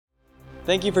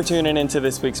Thank you for tuning into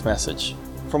this week's message.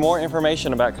 For more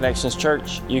information about Connections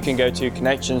Church, you can go to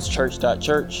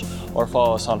connectionschurch.church or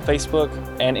follow us on Facebook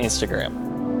and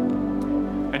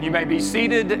Instagram. And you may be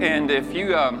seated, and if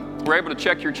you were able to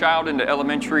check your child into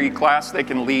elementary class, they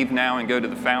can leave now and go to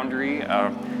the Foundry.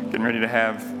 Getting ready to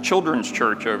have Children's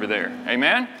Church over there.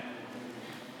 Amen?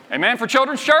 Amen for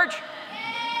Children's Church?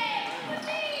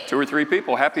 2 or 3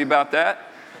 people happy about that.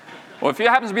 Well, if it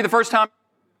happens to be the first time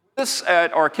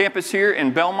at our campus here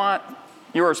in Belmont,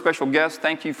 you are a special guest.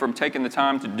 Thank you for taking the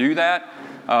time to do that.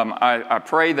 I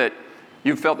pray that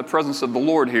you've felt the presence of the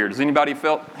Lord here. Does anybody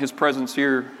felt His presence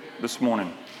here this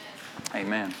morning?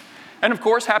 Amen. And of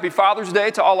course, happy Father's Day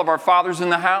to all of our fathers in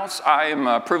the house. I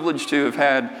am privileged to have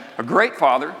had a great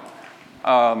father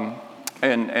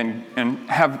and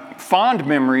have fond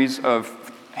memories of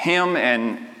him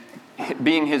and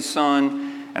being his son.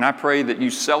 And I pray that you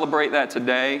celebrate that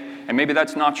today. And maybe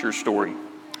that's not your story.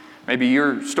 Maybe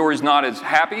your story's not as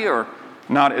happy or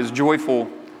not as joyful,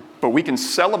 but we can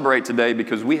celebrate today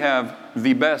because we have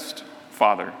the best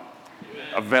Father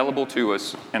available to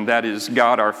us, and that is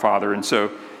God our Father. And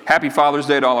so, happy Father's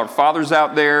Day to all our fathers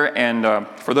out there, and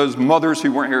for those mothers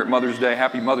who weren't here at Mother's Day,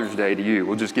 happy Mother's Day to you.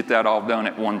 We'll just get that all done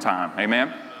at one time.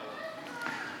 Amen?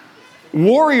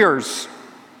 Warriors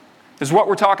is what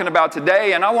we're talking about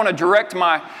today, and I want to direct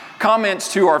my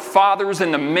comments to our fathers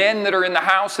and the men that are in the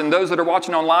house and those that are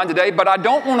watching online today, but I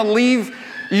don't want to leave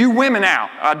you women out.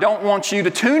 I don't want you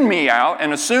to tune me out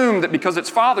and assume that because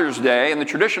it's Father's Day, and the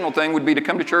traditional thing would be to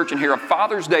come to church and hear a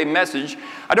Father's Day message,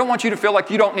 I don't want you to feel like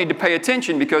you don't need to pay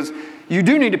attention, because you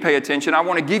do need to pay attention. I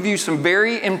want to give you some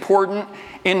very important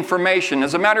information.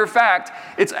 As a matter of fact,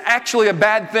 it's actually a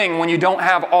bad thing when you don't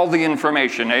have all the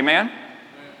information. Amen?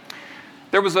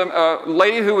 There was a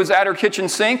lady who was at her kitchen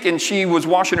sink, and she was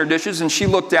washing her dishes, and she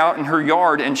looked out in her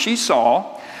yard, and she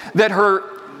saw that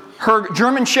her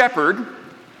German Shepherd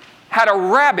had a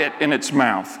rabbit in its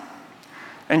mouth.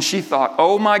 And she thought,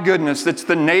 oh my goodness, that's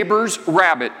the neighbor's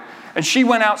rabbit. And she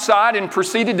went outside and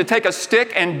proceeded to take a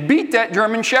stick and beat that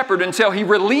German Shepherd until he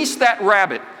released that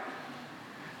rabbit.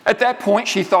 At that point,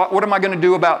 she thought, what am I going to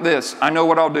do about this? I know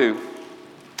what I'll do.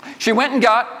 She went and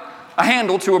got a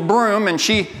handle to a broom, and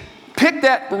she picked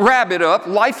that rabbit up,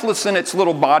 lifeless in its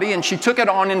little body, and she took it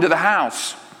on into the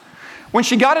house. When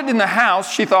she got it in the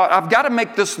house, she thought, I've got to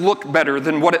make this look better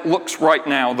than what it looks right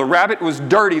now. The rabbit was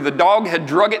dirty. The dog had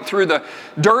drug it through the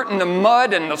dirt and the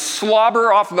mud, and the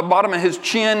slobber off the bottom of his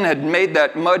chin had made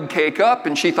that mud cake up,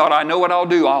 and she thought, I know what I'll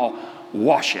do. I'll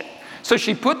wash it. So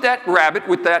she put that rabbit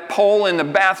with that pole in the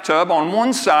bathtub on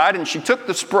one side, and she took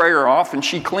the sprayer off, and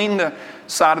she cleaned the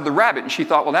side of the rabbit. And she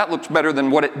thought, well, that looks better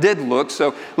than what it did look,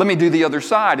 so let me do the other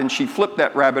side. And she flipped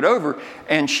that rabbit over,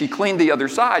 and she cleaned the other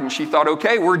side, and she thought,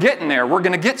 okay, we're getting there. We're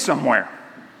going to get somewhere.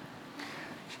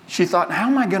 She thought, how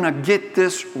am I going to get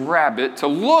this rabbit to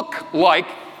look like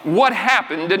what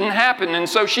happened didn't happen? And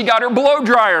so she got her blow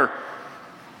dryer.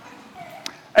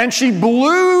 And she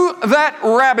blew that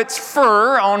rabbit's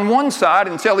fur on one side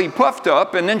until he puffed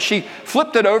up, and then she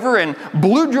flipped it over and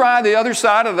blew dry the other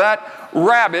side of that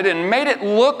rabbit and made it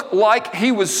look like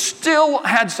he still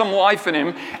had some life in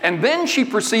him. And then she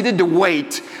proceeded to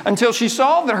wait until she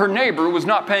saw that her neighbor was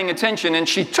not paying attention, and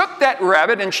she took that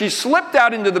rabbit and she slipped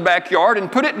out into the backyard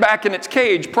and put it back in its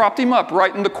cage, propped him up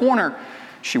right in the corner.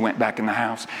 She went back in the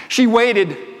house. She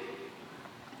waited.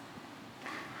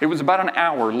 It was about an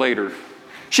hour later.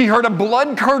 She heard a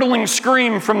blood-curdling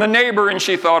scream from the neighbor, and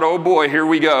she thought, oh boy, here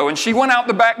we go. And she went out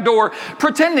the back door,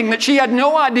 pretending that she had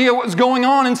no idea what was going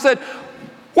on, and said,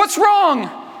 what's wrong?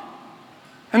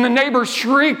 And the neighbor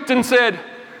shrieked and said,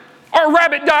 our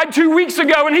rabbit died 2 weeks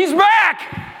ago, and he's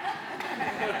back.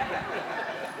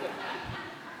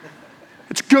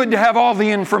 It's good to have all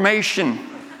the information.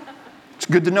 It's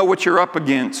good to know what you're up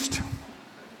against.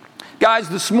 Guys,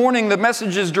 this morning the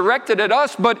message is directed at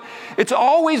us, but it's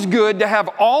always good to have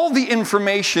all the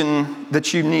information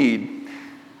that you need.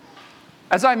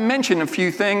 As I mentioned a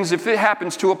few things, if it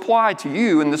happens to apply to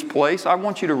you in this place, I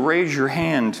want you to raise your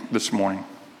hand this morning.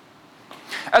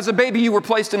 As a baby, you were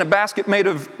placed in a basket made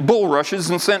of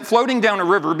bulrushes and sent floating down a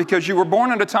river because you were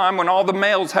born at a time when all the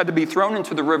males had to be thrown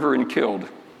into the river and killed.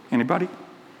 Anybody?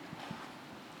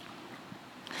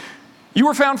 You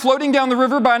were found floating down the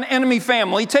river by an enemy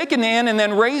family, taken in and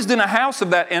then raised in a house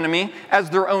of that enemy as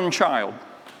their own child.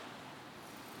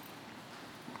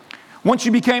 Once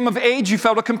you became of age, you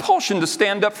felt a compulsion to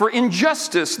stand up for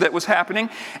injustice that was happening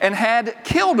and had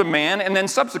killed a man and then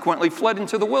subsequently fled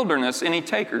into the wilderness. Any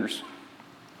takers?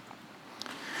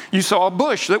 You saw a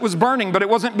bush that was burning, but it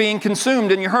wasn't being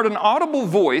consumed, and you heard an audible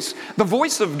voice, the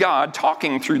voice of God,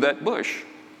 talking through that bush.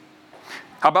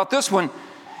 How about this one?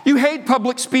 You hate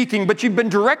public speaking, but you've been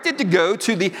directed to go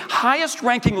to the highest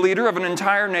ranking leader of an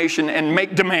entire nation and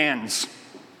make demands.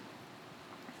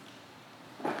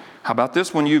 How about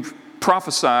this one? You've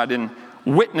prophesied and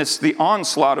witnessed the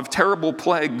onslaught of terrible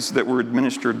plagues that were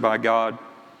administered by God.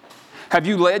 Have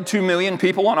you led 2 million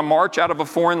people on a march out of a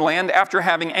foreign land after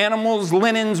having animals,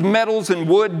 linens, metals, and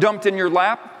wood dumped in your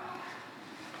lap?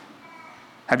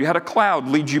 Have you had a cloud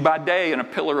lead you by day and a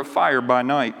pillar of fire by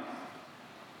night?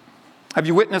 Have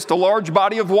you witnessed a large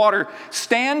body of water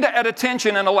stand at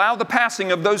attention and allow the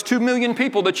passing of those 2 million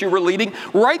people that you were leading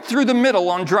right through the middle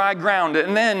on dry ground,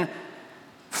 and then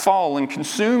fall and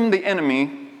consume the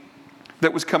enemy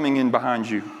that was coming in behind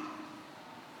you?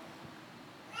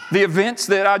 The events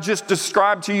that I just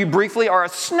described to you briefly are a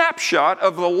snapshot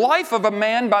of the life of a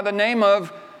man by the name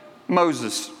of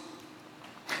Moses.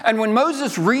 And when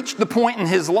Moses reached the point in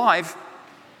his life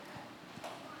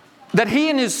that he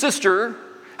and his sister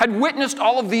had witnessed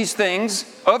all of these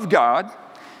things of God,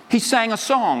 he sang a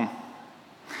song.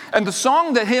 And the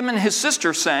song that him and his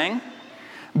sister sang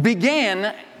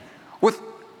began with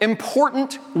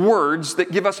important words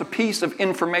that give us a piece of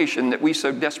information that we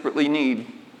so desperately need.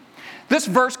 This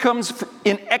verse comes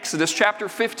in Exodus chapter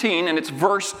 15, and it's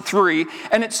verse 3,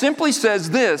 and it simply says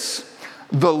this: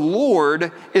 "The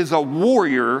Lord is a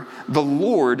warrior, the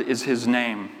Lord is His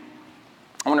name."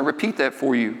 I want to repeat that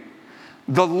for you.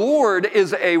 The Lord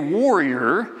is a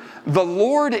warrior, the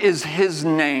Lord is His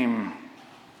name.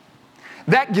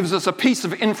 That gives us a piece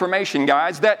of information,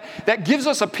 guys. That gives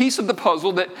us a piece of the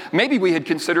puzzle that maybe we had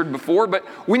considered before, but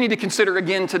we need to consider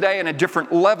again today in a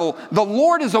different level. The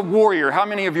Lord is a warrior. How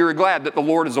many of you are glad that the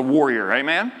Lord is a warrior?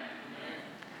 Amen?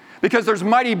 Because there's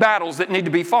mighty battles that need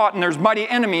to be fought, and there's mighty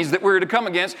enemies that we're to come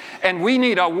against, and we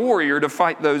need a warrior to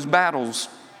fight those battles.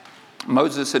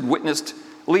 Moses had witnessed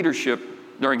leadership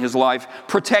during his life,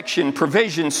 protection,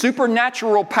 provision,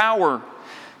 supernatural power,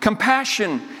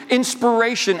 compassion,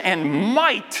 inspiration, and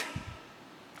might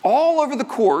all over the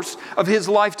course of his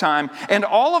lifetime. And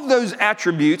all of those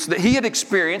attributes that he had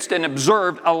experienced and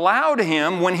observed allowed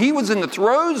him, when he was in the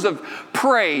throes of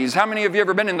praise. How many of you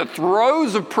ever been in the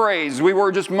throes of praise? We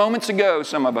were just moments ago,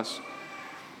 some of us.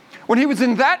 When he was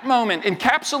in that moment,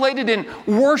 encapsulated in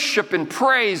worship and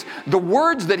praise, the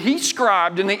words that he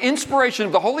scribed in the inspiration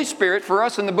of the Holy Spirit for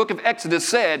us in the book of Exodus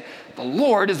said, "The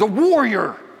Lord is a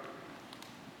warrior."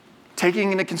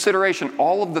 Taking into consideration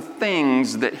all of the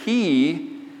things that he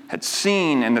had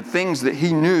seen and the things that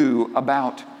he knew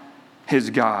about his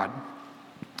God.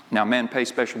 Now, men, pay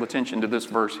special attention to this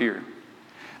verse here.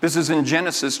 This is in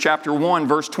Genesis chapter 1,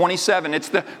 verse 27. It's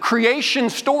the creation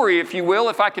story, if you will,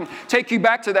 if I can take you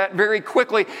back to that very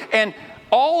quickly. And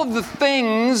all of the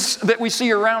things that we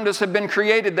see around us have been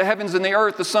created: the heavens and the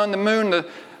earth, the sun, the moon, the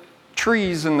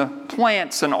trees and the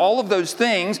plants and all of those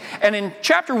things. And in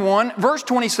chapter 1, verse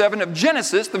 27 of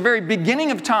Genesis, the very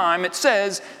beginning of time, it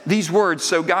says these words: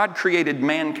 "So God created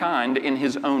mankind in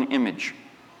His own image."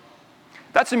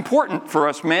 That's important for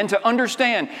us men to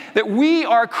understand, that we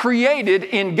are created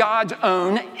in God's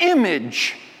own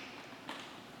image.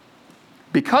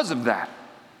 Because of that,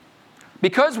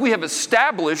 because we have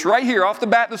established right here off the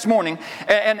bat this morning,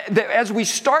 and as we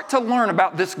start to learn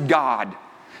about this God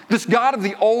of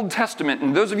the Old Testament,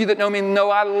 and those of you that know me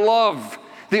know I love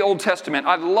the Old Testament.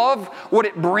 I love what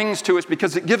it brings to us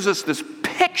because it gives us this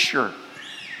picture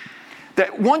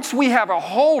that once we have a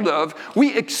hold of,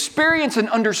 we experience and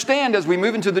understand as we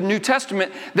move into the New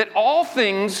Testament that all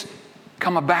things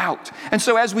come about. And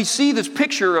so as we see this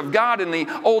picture of God in the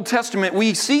Old Testament,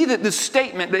 we see that this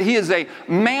statement that He is a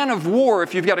man of war,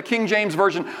 if you've got a King James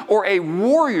version, or a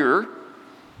warrior,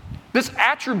 this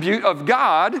attribute of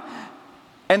God,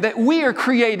 and that we are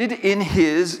created in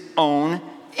His own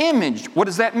image. What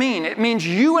does that mean? It means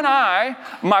you and I,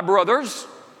 my brothers,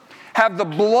 have the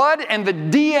blood and the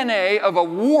DNA of a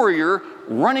warrior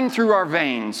running through our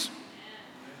veins.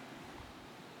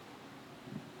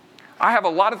 I have a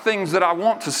lot of things that I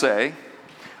want to say,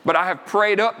 but I have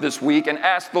prayed up this week and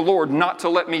asked the Lord not to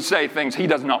let me say things He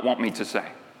does not want me to say.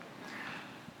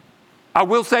 I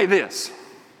will say this: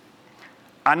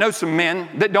 I know some men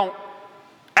that don't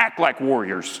act like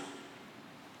warriors.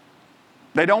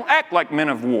 They don't act like men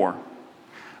of war.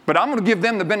 But I'm going to give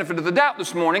them the benefit of the doubt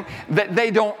this morning that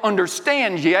they don't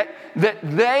understand yet that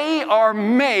they are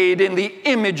made in the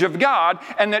image of God,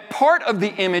 and that part of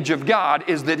the image of God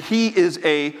is that He is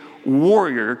a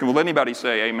warrior. Will anybody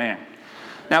say amen?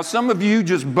 Now, some of you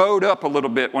just bowed up a little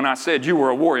bit when I said you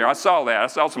were a warrior. I saw that. I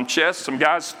saw some chests. Some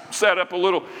guys sat up a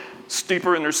little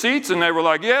steeper in their seats, and they were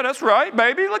like, "Yeah, that's right,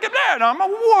 baby. Look at that. I'm a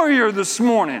warrior this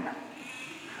morning."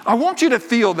 I want you to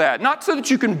feel that, not so that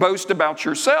you can boast about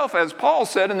yourself, as Paul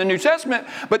said in the New Testament,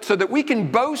 but so that we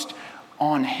can boast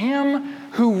on Him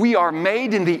who we are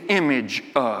made in the image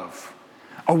of.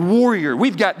 A warrior.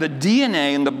 We've got the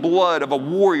DNA and the blood of a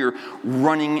warrior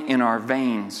running in our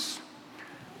veins.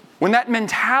 When that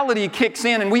mentality kicks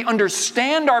in and we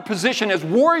understand our position as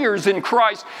warriors in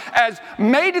Christ, as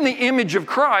made in the image of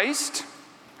Christ,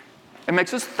 it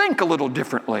makes us think a little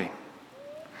differently.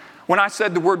 When I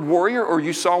said the word warrior, or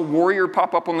you saw warrior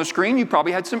pop up on the screen, you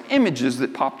probably had some images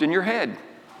that popped in your head.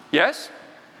 Yes?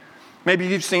 Maybe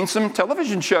you've seen some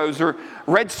television shows or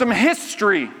read some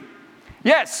history.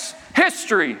 Yes,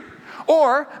 history.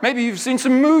 Or maybe you've seen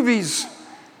some movies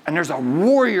and there's a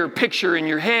warrior picture in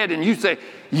your head and you say,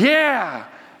 yeah.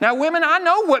 Now women, I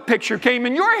know what picture came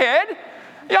in your head.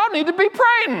 Y'all need to be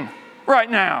praying right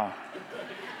now.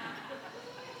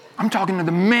 I'm talking to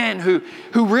the men who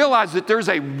realize that there's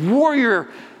a warrior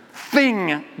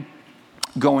thing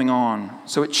going on.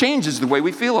 So it changes the way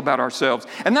we feel about ourselves.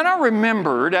 And then I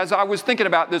remembered, as I was thinking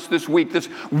about this week, this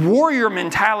warrior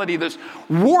mentality, this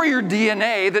warrior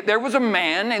DNA, that there was a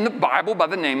man in the Bible by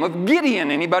the name of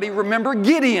Gideon. Anybody remember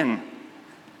Gideon?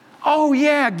 Oh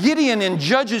yeah, Gideon in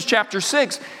Judges chapter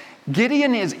 6.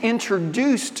 Gideon is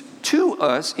introduced to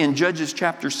us in Judges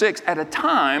chapter 6 at a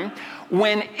time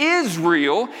when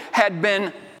Israel had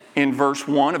been, in verse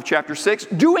 1 of chapter 6,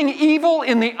 doing evil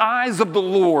in the eyes of the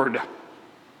Lord.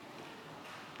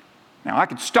 Now, I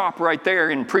could stop right there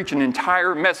and preach an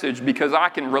entire message because I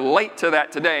can relate to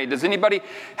that today. Does anybody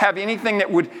have anything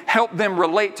that would help them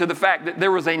relate to the fact that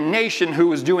there was a nation who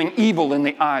was doing evil in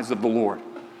the eyes of the Lord?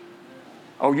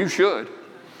 Oh, you should.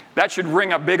 That should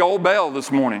ring a big old bell this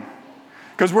morning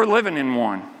because we're living in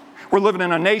one. We're living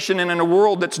in a nation and in a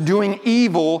world that's doing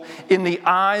evil in the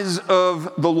eyes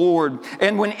of the Lord.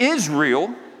 And when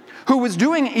Israel, who was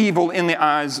doing evil in the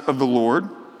eyes of the Lord,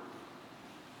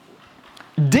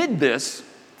 did this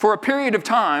for a period of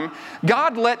time,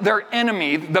 God let their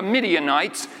enemy, the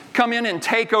Midianites, come in and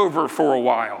take over for a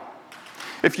while.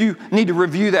 If you need to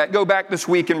review that, go back this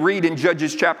week and read in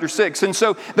Judges chapter 6. And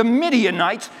so the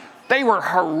Midianites, they were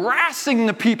harassing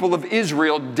the people of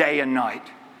Israel day and night.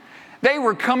 They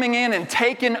were coming in and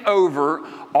taking over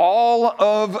all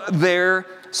of their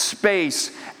space.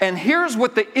 And here's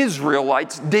what the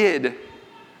Israelites did.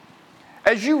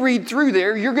 As you read through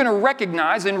there, you're going to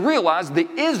recognize and realize the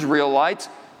Israelites,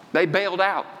 they bailed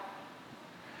out.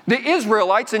 The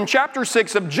Israelites in chapter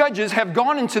 6 of Judges have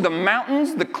gone into the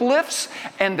mountains, the cliffs,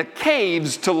 and the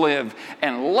caves to live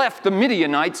and left the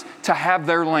Midianites to have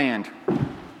their land.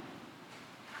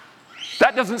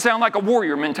 That doesn't sound like a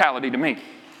warrior mentality to me.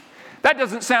 That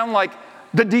doesn't sound like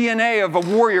the DNA of a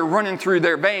warrior running through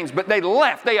their veins, but they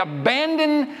left. They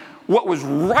abandoned what was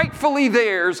rightfully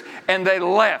theirs and they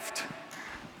left.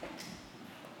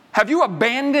 Have you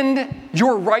abandoned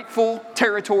your rightful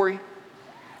territory?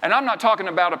 And I'm not talking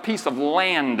about a piece of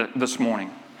land this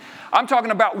morning. I'm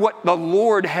talking about what the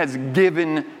Lord has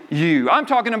given you. I'm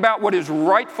talking about what is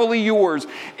rightfully yours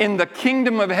in the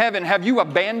kingdom of heaven. Have you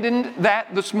abandoned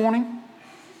that this morning?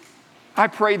 I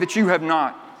pray that you have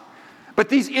not. But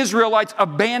these Israelites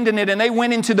abandoned it and they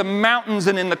went into the mountains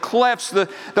and in the clefts, the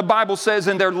Bible says,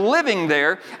 and they're living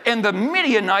there, and the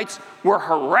Midianites were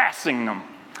harassing them.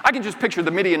 I can just picture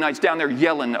the Midianites down there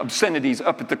yelling obscenities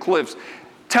up at the cliffs,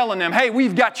 telling them, hey,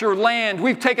 we've got your land,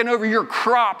 we've taken over your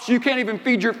crops, you can't even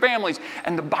feed your families.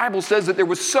 And the Bible says that there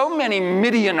was so many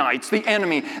Midianites, the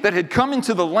enemy, that had come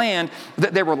into the land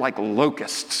that they were like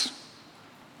locusts.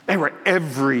 They were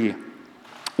everywhere.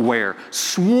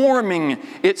 Swarming,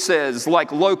 it says,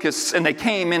 like locusts, and they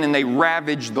came in and they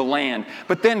ravaged the land.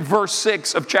 But then verse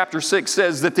 6 of chapter 6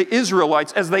 says that the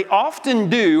Israelites, as they often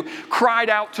do,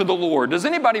 cried out to the Lord. Does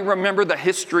anybody remember the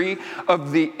history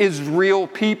of the Israel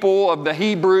people, of the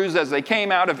Hebrews, as they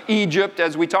came out of Egypt,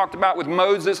 as we talked about with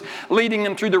Moses, leading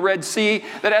them through the Red Sea,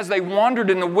 that as they wandered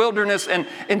in the wilderness and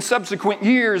in subsequent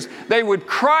years, they would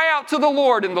cry out to the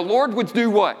Lord, and the Lord would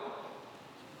do what?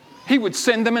 He would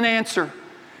send them an answer.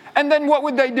 And then what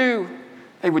would they do?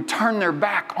 They would turn their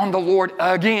back on the Lord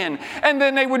again. And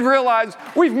then they would realize,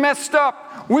 we've messed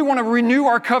up. We want to renew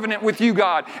our covenant with you,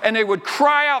 God. And they would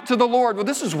cry out to the Lord. Well,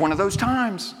 this is one of those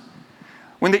times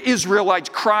when the Israelites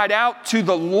cried out to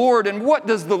the Lord. And what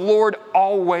does the Lord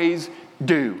always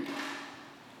do?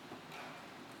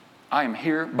 I am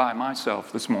here by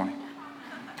myself this morning.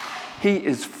 He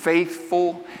is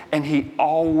faithful and He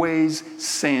always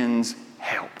sends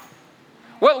help.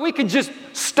 Well, we could just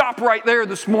stop right there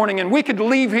this morning and we could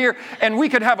leave here and we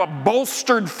could have a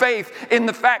bolstered faith in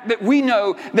the fact that we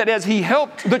know that as He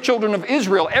helped the children of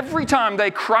Israel, every time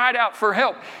they cried out for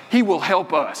help, He will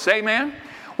help us. Amen?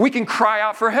 we can cry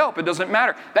out for help. It doesn't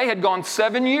matter. They had gone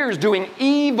 7 years doing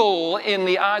evil in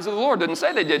the eyes of the Lord. Didn't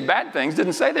say they did bad things.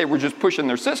 Didn't say they were just pushing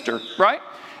their sister, right?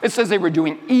 It says they were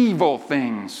doing evil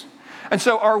things. And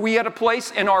so are we at a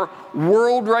place in our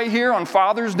world right here on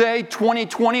Father's Day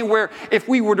 2020 where if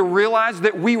we were to realize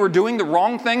that we were doing the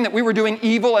wrong thing, that we were doing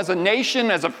evil as a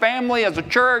nation, as a family, as a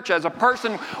church, as a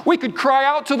person, we could cry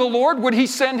out to the Lord? Would He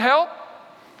send help?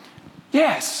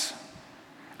 Yes,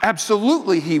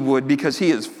 absolutely He would, because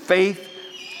He is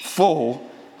faithful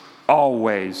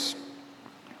always.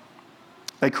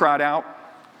 They cried out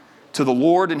to the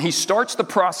Lord, and He starts the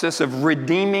process of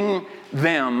redeeming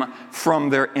them from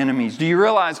their enemies. Do you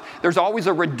realize there's always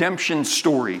a redemption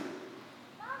story?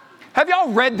 Have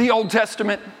y'all read the Old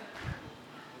Testament?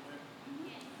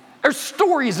 There's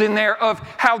stories in there of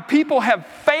how people have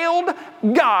failed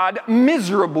God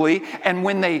miserably, and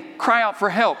when they cry out for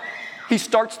help, He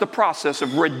starts the process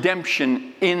of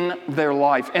redemption in their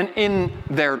life and in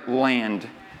their land.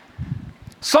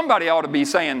 Somebody ought to be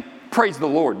saying, praise the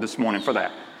Lord this morning for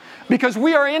that. Because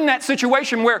we are in that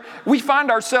situation where we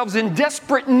find ourselves in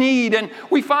desperate need, and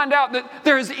we find out that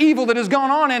there is evil that has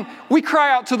gone on, and we cry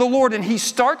out to the Lord, and He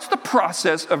starts the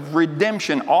process of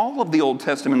redemption. All of the Old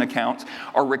Testament accounts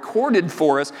are recorded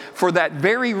for us for that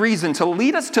very reason, to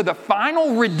lead us to the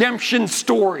final redemption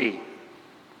story.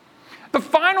 The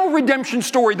final redemption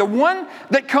story, the one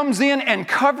that comes in and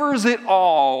covers it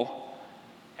all,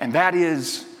 and that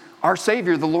is our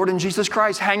Savior, the Lord and Jesus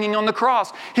Christ, hanging on the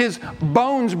cross. His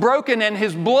bones broken and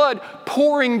His blood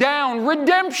pouring down.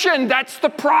 Redemption, that's the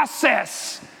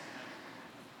process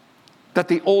that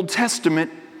the Old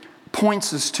Testament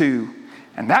points us to.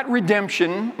 And that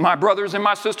redemption, my brothers and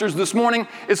my sisters, this morning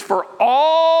is for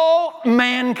all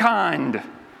mankind.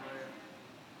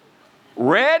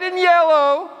 Red and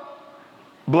yellow,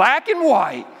 black and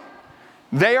white,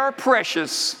 they are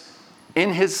precious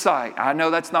in His sight. I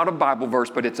know that's not a Bible verse,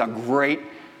 but it's a great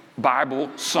Bible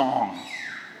song.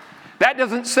 That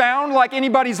doesn't sound like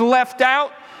anybody's left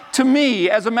out to me.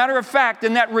 As a matter of fact,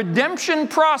 in that redemption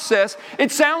process, it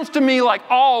sounds to me like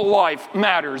all life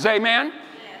matters. Amen?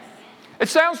 Yes. It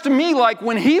sounds to me like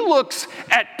when He looks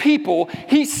at people,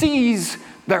 He sees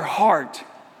their heart,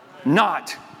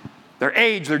 not their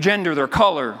age, their gender, their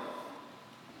color.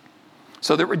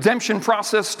 So the redemption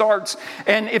process starts,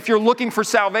 and if you're looking for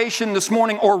salvation this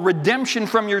morning or redemption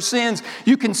from your sins,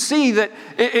 you can see that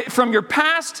from your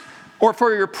past or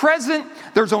for your present,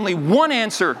 there's only one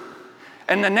answer,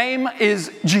 and the name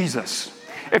is Jesus.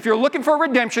 If you're looking for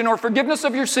redemption or forgiveness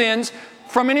of your sins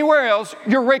from anywhere else,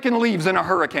 you're raking leaves in a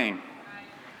hurricane.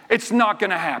 It's not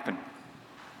going to happen.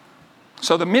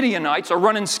 So the Midianites are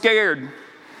running scared.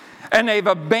 And they've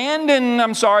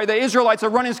the Israelites are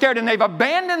running scared, and they've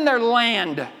abandoned their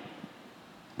land.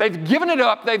 They've given it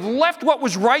up. They've left what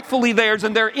was rightfully theirs,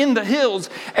 and they're in the hills.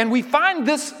 And we find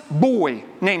this boy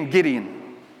named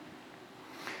Gideon.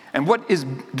 And what is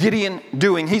Gideon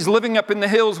doing? He's living up in the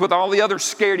hills with all the other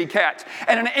scaredy cats.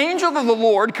 And an angel of the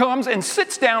Lord comes and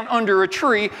sits down under a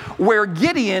tree where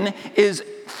Gideon is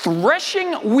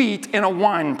threshing wheat in a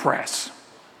wine press.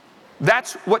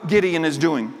 That's what Gideon is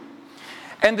doing.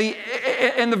 And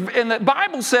the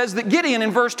Bible says that Gideon in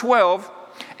verse 12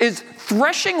 is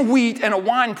threshing wheat in a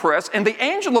wine press, and the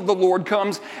angel of the Lord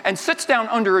comes and sits down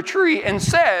under a tree and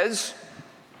says,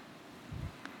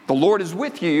 "The Lord is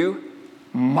with you,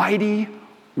 mighty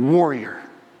warrior."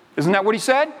 Isn't that what he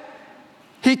said?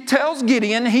 He tells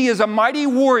Gideon he is a mighty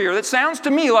warrior. That sounds to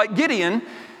me like Gideon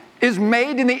is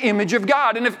made in the image of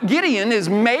God. And if Gideon is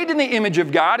made in the image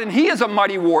of God, and he is a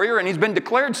mighty warrior, and he's been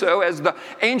declared so, as the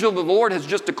angel of the Lord has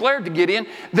just declared to Gideon,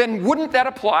 then wouldn't that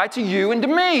apply to you and to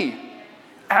me?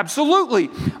 Absolutely.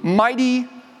 Mighty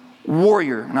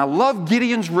warrior. And I love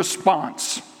Gideon's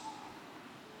response.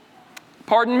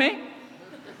 Pardon me?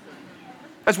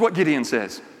 That's what Gideon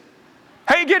says.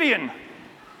 "Hey, Gideon,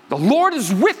 the Lord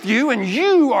is with you, and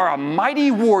you are a mighty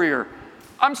warrior."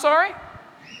 I'm sorry?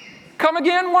 Come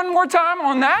again one more time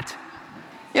on that?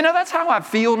 You know, that's how I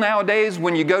feel nowadays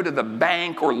when you go to the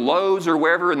bank or Lowe's or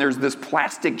wherever and there's this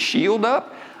plastic shield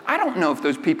up. I don't know if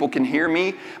those people can hear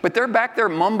me, but they're back there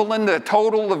mumbling the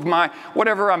total of my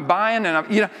whatever I'm buying,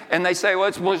 and and they say, "Well,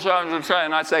 it's,"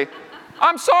 and I say,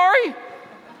 "I'm sorry,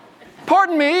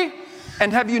 pardon me."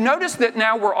 And have you noticed that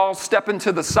now we're all stepping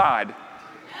to the side?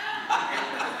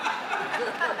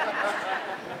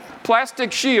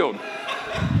 Plastic shield.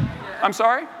 I'm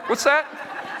sorry? What's that?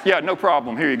 Yeah, no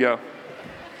problem. Here you go.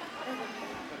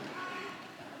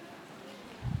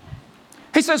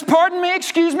 He says, "Pardon me,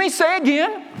 excuse me, say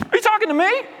again. Are you talking to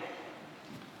me?"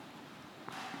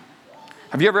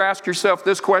 Have you ever asked yourself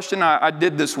this question? I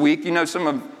did this week. You know,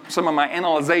 some some of my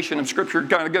analyzation of Scripture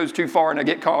kind of goes too far and I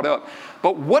get caught up.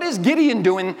 But what is Gideon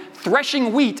doing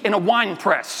threshing wheat in a wine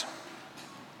press?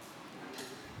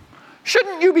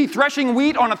 Shouldn't you be threshing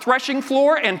wheat on a threshing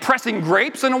floor and pressing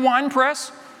grapes in a wine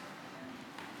press?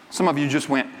 Some of you just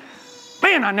went,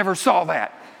 man, I never saw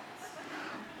that.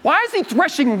 Why is he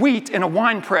threshing wheat in a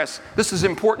wine press? This is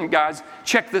important, guys.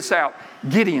 Check this out.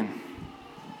 Gideon.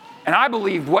 And I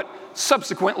believe what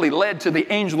subsequently led to the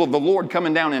angel of the Lord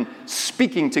coming down and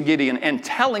speaking to Gideon and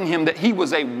telling him that he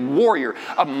was a warrior,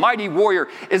 a mighty warrior,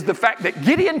 is the fact that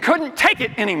Gideon couldn't take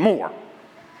it anymore.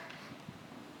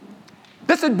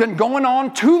 This had been going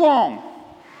on too long.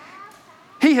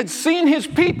 He had seen his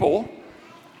people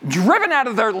driven out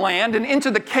of their land and into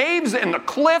the caves and the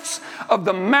cliffs of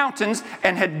the mountains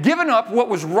and had given up what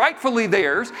was rightfully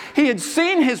theirs. He had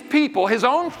seen his people, his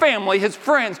own family, his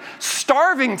friends,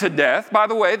 starving to death. By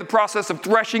the way, the process of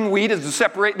threshing wheat is to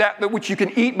separate that which you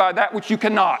can eat by that which you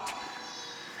cannot.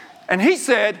 And he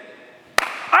said,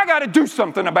 I got to do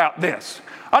something about this.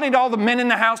 I need all the men in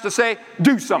the house to say,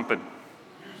 do something.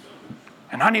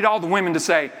 And I need all the women to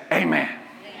say, amen.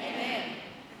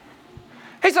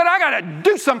 He said, I got to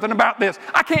do something about this.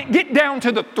 I can't get down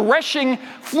to the threshing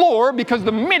floor because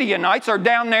the Midianites are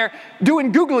down there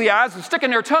doing googly eyes and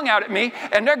sticking their tongue out at me,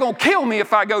 and they're going to kill me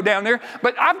if I go down there.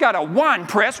 But I've got a wine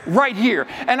press right here,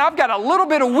 and I've got a little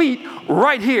bit of wheat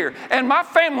right here, and my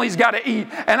family's got to eat,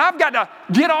 and I've got to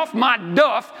get off my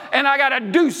duff, and I got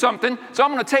to do something. So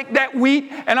I'm going to take that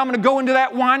wheat, and I'm going to go into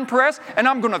that wine press, and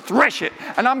I'm going to thresh it,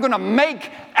 and I'm going to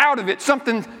make out of it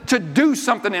something to do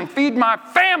something and feed my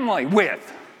family with.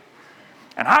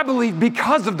 And I believe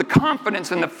because of the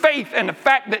confidence and the faith and the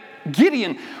fact that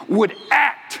Gideon would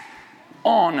act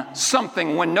on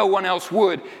something when no one else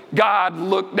would, God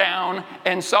looked down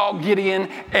and saw Gideon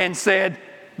and said,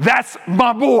 that's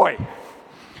my boy.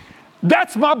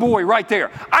 That's my boy right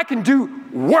there. I can do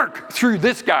work through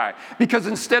this guy. Because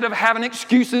instead of having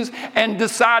excuses and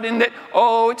deciding that,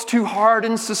 oh, it's too hard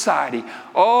in society.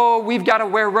 Oh, we've got to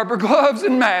wear rubber gloves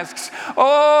and masks.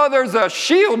 Oh, there's a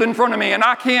shield in front of me and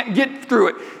I can't get through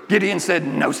it. Gideon said,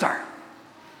 no, sir.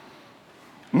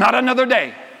 Not another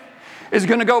day is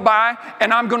going to go by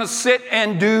and I'm going to sit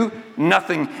and do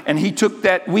nothing. And he took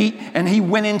that wheat and he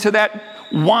went into that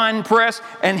wine press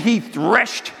and he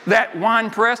threshed that wine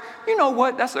press. You know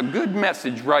what? That's a good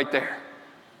message right there.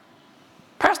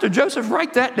 Pastor Joseph,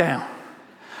 write that down.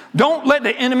 Don't let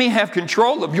the enemy have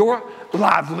control of your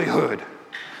livelihood.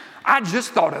 I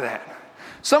just thought of that.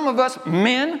 Some of us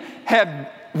men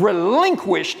have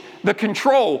relinquished the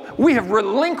control. We have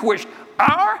relinquished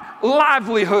our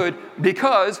livelihood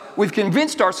because we've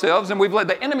convinced ourselves and we've let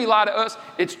the enemy lie to us.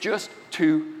 It's just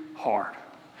too hard.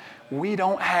 We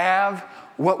don't have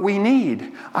what we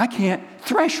need. I can't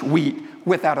thresh wheat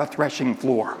without a threshing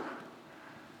floor.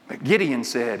 But Gideon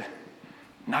said,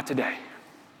 not today.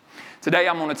 Today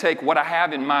I'm going to take what I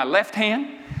have in my left hand.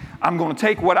 I'm going to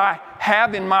take what I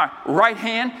have in my right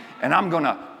hand and I'm going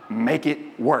to make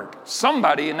it work.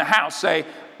 Somebody in the house say,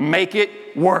 make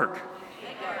it work.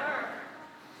 Make it work.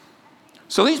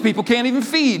 So these people can't even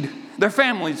feed their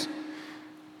families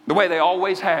the way they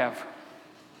always have.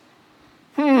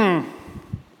 A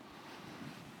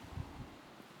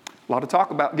lot of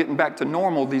talk about getting back to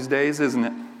normal these days, isn't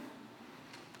it?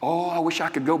 Oh, I wish I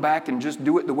could go back and just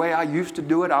do it the way I used to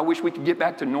do it. I wish we could get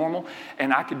back to normal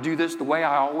and I could do this the way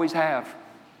I always have.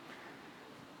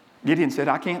 Gideon said,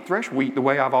 I can't thresh wheat the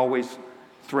way I've always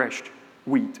threshed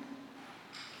wheat.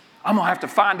 I'm going to have to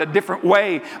find a different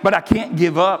way, but I can't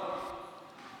give up.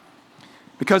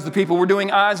 Because the people were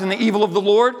doing eyes in the evil of the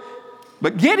Lord.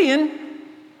 But Gideon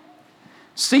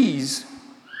sees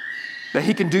that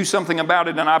he can do something about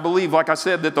it. And I believe, like I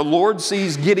said, that the Lord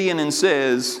sees Gideon and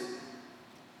says,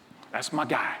 that's my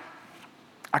guy.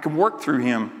 I can work through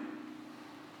him.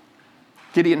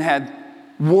 Gideon had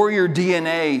warrior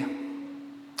DNA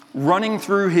running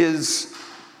through his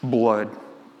blood.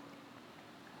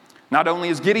 Not only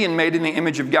is Gideon made in the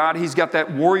image of God, he's got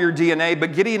that warrior DNA,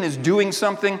 but Gideon is doing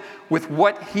something with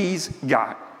what he's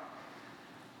got.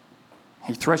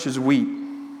 He threshes wheat.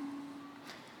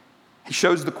 He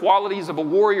shows the qualities of a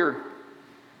warrior.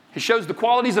 He shows the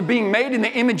qualities of being made in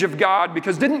the image of God,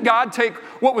 because didn't God take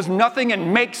what was nothing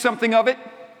and make something of it?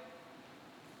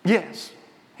 Yes,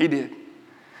 he did.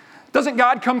 Doesn't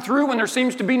God come through when there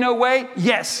seems to be no way?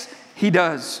 Yes, he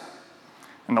does.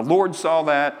 And the Lord saw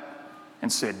that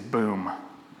and said, boom,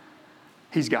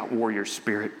 he's got warrior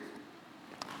spirit.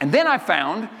 And then I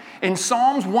found in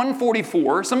Psalms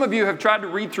 144, some of you have tried to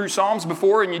read through Psalms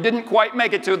before and you didn't quite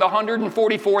make it to the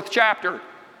 144th chapter.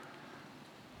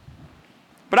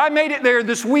 But I made it there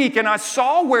this week, and I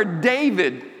saw where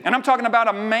David, and I'm talking about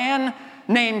a man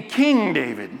named King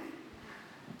David,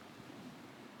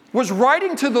 was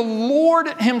writing to the Lord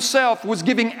himself, was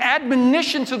giving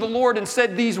admonition to the Lord, and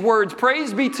said these words,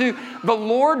 "Praise be to the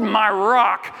Lord, my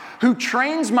rock, who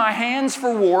trains my hands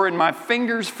for war and my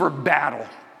fingers for battle."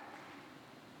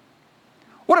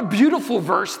 What a beautiful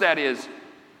verse that is.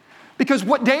 Because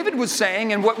what David was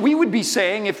saying, and what we would be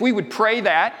saying if we would pray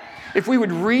that, if we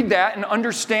would read that and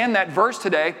understand that verse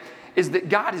today, is that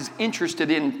God is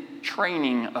interested in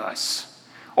training us.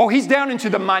 Oh, he's down into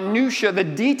the minutia, the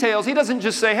details. He doesn't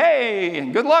just say, "Hey,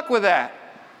 good luck with that."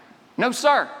 No,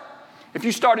 sir. If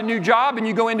you start a new job and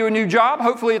you go into a new job,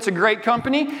 hopefully it's a great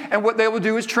company, and what they will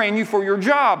do is train you for your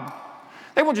job.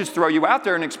 They won't just throw you out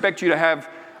there and expect you to have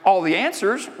all the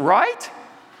answers, right?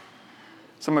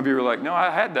 Some of you are like, "No, I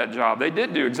had that job. They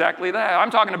did do exactly that." I'm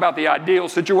talking about the ideal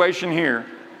situation here.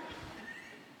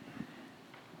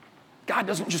 God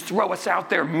doesn't just throw us out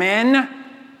there,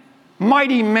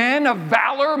 mighty men of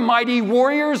valor, mighty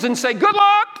warriors, and say, "Good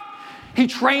luck." He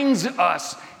trains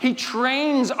us. He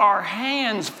trains our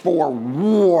hands for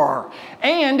war.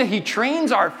 And he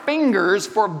trains our fingers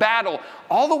for battle.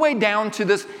 All the way down to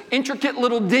this intricate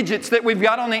little digits that we've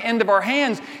got on the end of our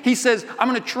hands. He says, "I'm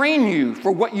going to train you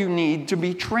for what you need to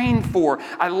be trained for."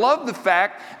 I love the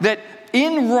fact that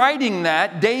in writing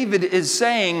that, David is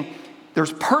saying,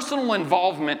 there's personal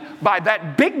involvement by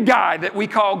that big guy that we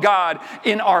call God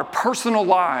in our personal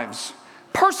lives.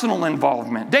 Personal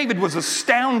involvement. David was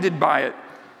astounded by it.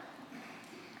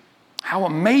 "How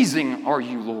amazing are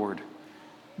you, Lord?"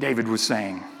 David was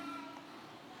saying.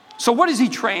 So what has he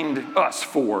trained us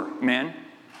for, men?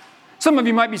 Some of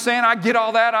you might be saying, "I get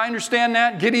all that. I understand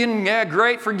that. Gideon, yeah,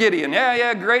 great for Gideon.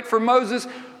 Yeah, great for Moses.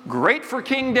 Great for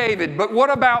King David. But what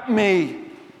about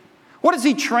me? What has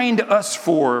he trained us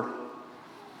for?"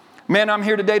 Men, I'm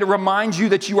here today to remind you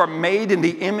that you are made in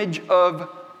the image of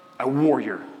a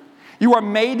warrior. You are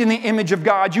made in the image of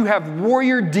God. You have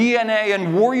warrior DNA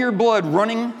and warrior blood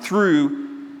running through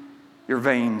your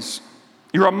veins.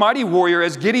 You're a mighty warrior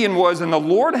as Gideon was, and the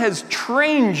Lord has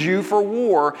trained you for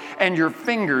war and your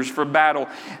fingers for battle.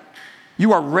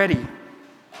 You are ready.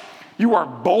 You are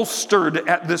bolstered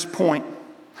at this point.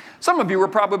 Some of you are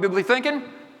probably thinking,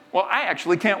 "Well, I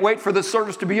actually can't wait for this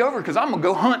service to be over because I'm going to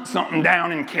go hunt something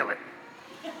down and kill it."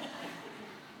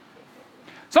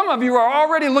 Some of you are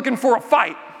already looking for a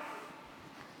fight.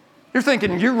 You're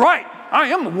thinking, "You're right. I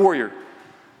am a warrior.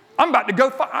 I'm about to go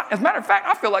fight." As a matter of fact,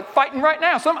 I feel like fighting right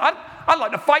now. I'd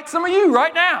like to fight some of you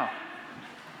right now.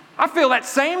 I feel that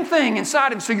same thing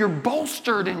inside him. So you're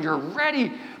bolstered and you're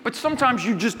ready. But sometimes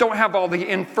you just don't have all the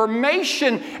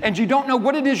information and you don't know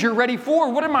what it is you're ready for.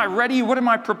 What am I ready? What am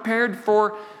I prepared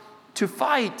for to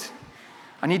fight?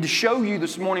 I need to show you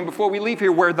this morning before we leave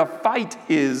here where the fight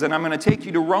is. And I'm going to take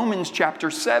you to Romans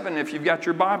chapter 7 if you've got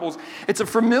your Bibles. It's a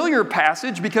familiar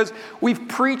passage because we've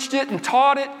preached it and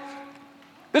taught it.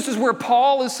 This is where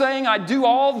Paul is saying, "I do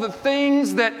all the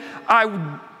things that I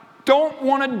don't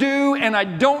want to do, and I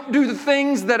don't do the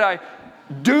things that I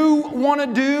do want to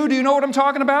do." Do you know what I'm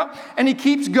talking about? And he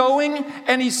keeps going,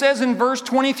 and he says in verse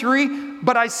 23,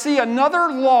 "But I see another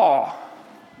law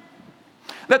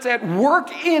that's at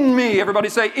work in me." Everybody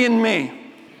say, "In me."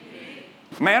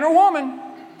 Man or woman,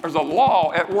 there's a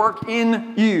law at work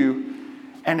in you,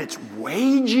 and it's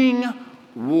waging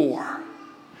war.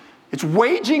 It's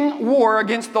waging war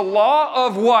against the law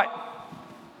of what?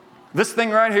 This thing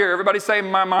right here. Everybody say,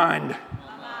 "My mind."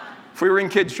 If we were in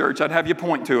kids' church, I'd have you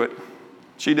point to it.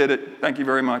 She did it. Thank you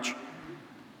very much.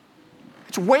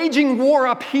 It's waging war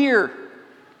up here.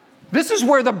 This is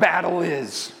where the battle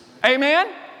is. Amen?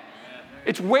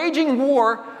 It's waging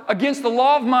war against the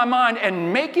law of my mind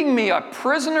and making me a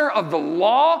prisoner of the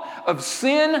law of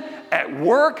sin at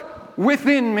work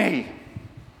within me.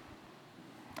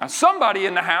 Now, somebody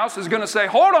in the house is going to say,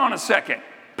 "Hold on a second,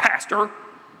 Pastor.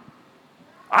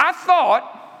 I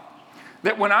thought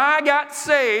that when I got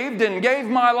saved and gave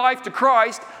my life to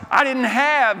Christ, I didn't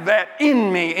have that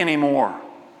in me anymore."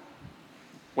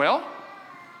 Well,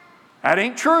 that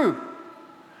ain't true.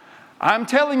 I'm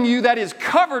telling you that is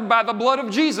covered by the blood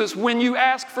of Jesus when you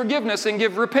ask forgiveness and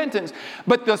give repentance.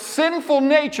 But the sinful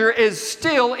nature is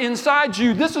still inside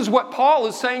you. This is what Paul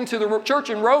is saying to the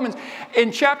church in Romans.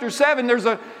 In chapter 7, there's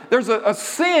a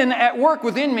sin at work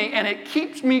within me, and it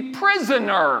keeps me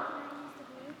prisoner.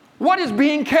 What is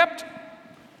being kept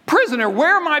prisoner?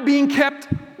 Where am I being kept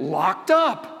locked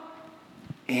up?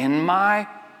 In my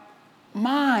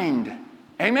mind.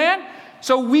 Amen?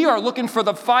 So we are looking for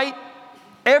the fight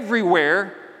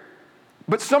everywhere,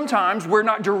 but sometimes we're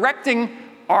not directing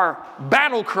our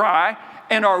battle cry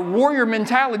and our warrior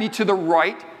mentality to the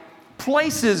right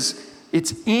places.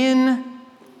 It's in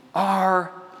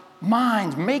our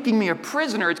minds, making me a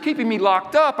prisoner. It's keeping me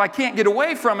locked up. I can't get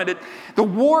away from it. The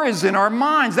war is in our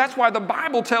minds. That's why the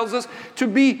Bible tells us to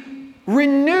be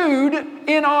renewed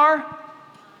in our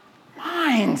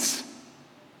minds.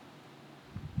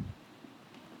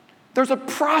 There's a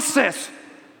process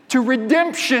to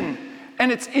redemption,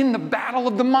 and it's in the battle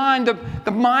of the mind.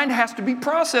 The mind has to be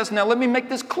processed. Now, let me make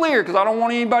this clear, because I don't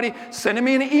want anybody sending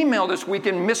me an email this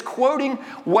weekend misquoting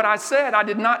what I said. I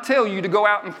did not tell you to go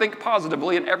out and think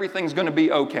positively and everything's going to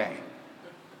be okay.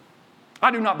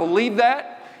 I do not believe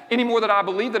that any more than I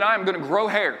believe that I am going to grow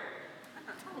hair.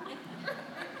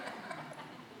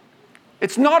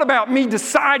 It's not about me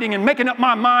deciding and making up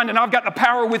my mind and I've got the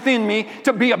power within me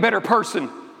to be a better person.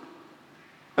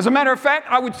 As a matter of fact,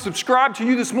 I would subscribe to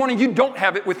you this morning. You don't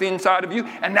have it within inside of you,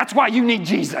 and that's why you need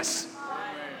Jesus.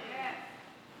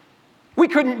 We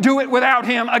couldn't do it without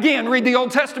him. Again, read the Old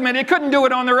Testament. It couldn't do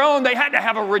it on their own. They had to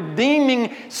have a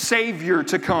redeeming Savior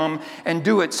to come and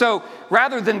do it. So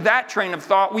rather than that train of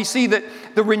thought, we see that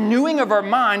the renewing of our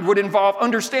mind would involve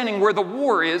understanding where the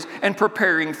war is and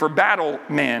preparing for battle,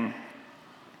 men.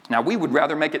 Now, we would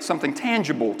rather make it something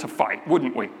tangible to fight,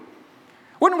 wouldn't we?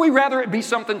 Wouldn't we rather it be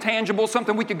something tangible,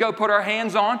 something we could go put our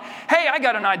hands on? Hey, I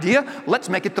got an idea. Let's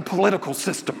make it the political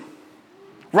system.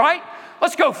 Right?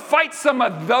 Let's go fight some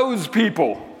of those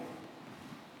people.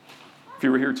 If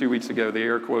you were here 2 weeks ago, the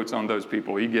air quotes on those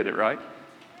people, you get it, right?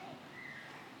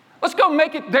 Let's go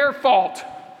make it their fault.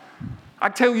 I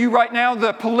tell you right now,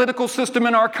 the political system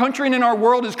in our country and in our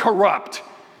world is corrupt.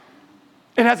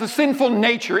 It has a sinful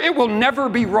nature. It will never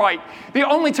be right. The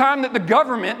only time that the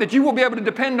government that you will be able to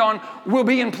depend on will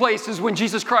be in place is when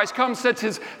Jesus Christ comes, sets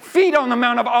his feet on the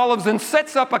Mount of Olives, and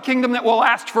sets up a kingdom that will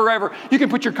last forever. You can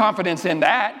put your confidence in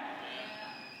that.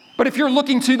 But if you're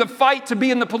looking to the fight to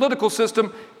be in the political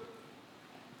system,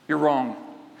 you're wrong.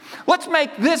 Let's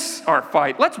make this our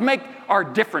fight. Let's make our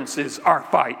differences our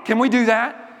fight. Can we do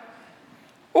that?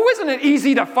 Well, isn't it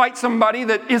easy to fight somebody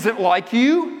that isn't like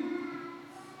you?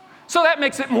 So that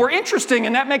makes it more interesting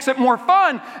and that makes it more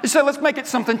fun. So let's make it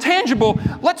something tangible.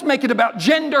 Let's make it about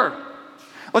gender.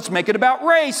 Let's make it about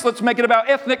race. Let's make it about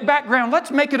ethnic background.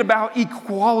 Let's make it about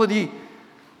equality.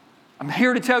 I'm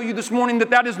here to tell you this morning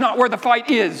that that is not where the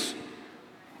fight is.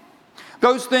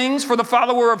 Those things for the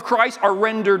follower of Christ are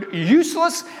rendered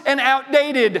useless and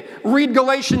outdated. Read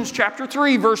Galatians chapter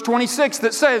 3, verse 26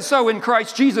 that says, "So in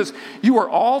Christ Jesus, you are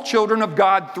all children of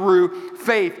God through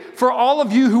faith. For all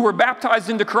of you who were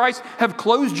baptized into Christ have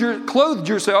clothed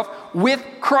yourself with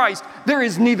Christ. There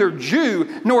is neither Jew,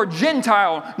 nor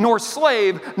Gentile, nor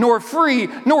slave, nor free,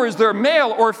 nor is there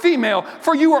male or female,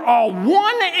 for you are all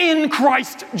one in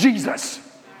Christ Jesus."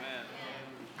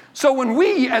 So when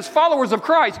we, as followers of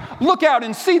Christ, look out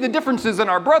and see the differences in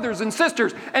our brothers and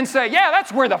sisters and say, yeah,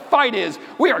 that's where the fight is,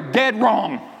 we are dead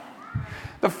wrong.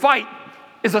 The fight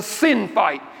is a sin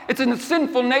fight. It's in the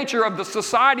sinful nature of the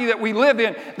society that we live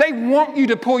in. They want you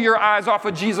to pull your eyes off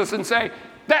of Jesus and say,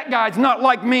 that guy's not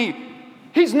like me.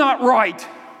 He's not right.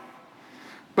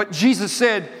 But Jesus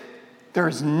said, there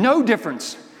is no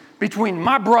difference between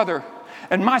my brother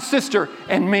and my sister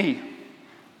and me.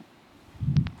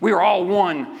 We are all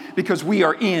one because we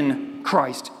are in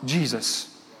Christ Jesus.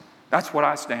 That's what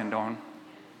I stand on.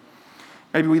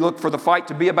 Maybe we look for the fight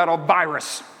to be about a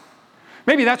virus.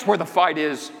 Maybe that's where the fight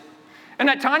is. And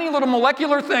that tiny little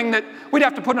molecular thing that we'd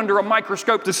have to put under a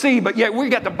microscope to see, but yet we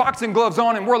got the boxing gloves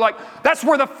on and we're like, that's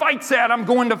where the fight's at. I'm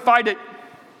going to fight it.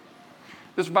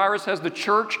 This virus has the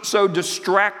church so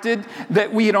distracted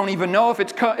that we don't even know if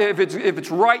it's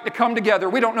right to come together.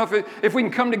 We don't know if we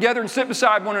can come together and sit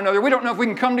beside one another. We don't know if we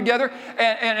can come together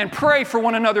and pray for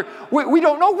one another. We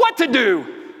don't know what to do.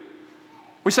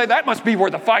 We say that must be where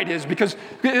the fight is because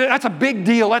that's a big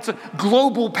deal. That's a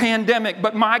global pandemic.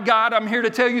 But my God, I'm here to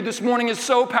tell you this morning is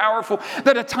so powerful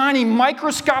that a tiny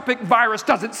microscopic virus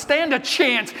doesn't stand a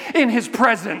chance in his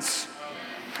presence.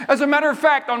 As a matter of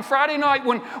fact, on Friday night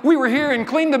when we were here and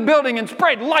cleaned the building and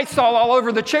sprayed Lysol all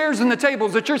over the chairs and the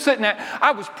tables that you're sitting at,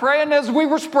 I was praying as we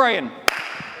were spraying.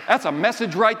 That's a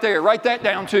message right there. Write that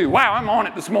down too. Wow, I'm on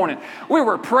it this morning. We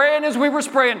were praying as we were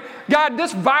spraying. God,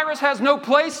 this virus has no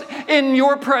place in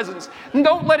your presence.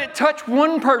 Don't let it touch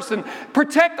one person.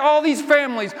 Protect all these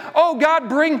families. Oh God,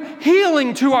 bring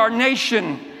healing to our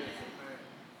nation.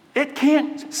 It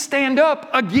can't stand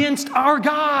up against our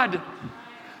God.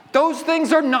 Those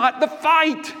things are not the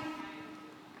fight.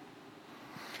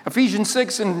 Ephesians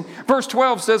 6 and verse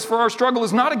 12 says, for our struggle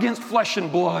is not against flesh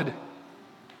and blood.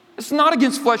 It's not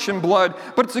against flesh and blood,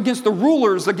 but it's against the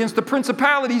rulers, against the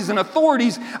principalities and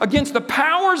authorities, against the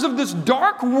powers of this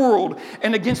dark world,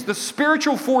 and against the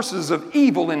spiritual forces of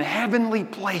evil in heavenly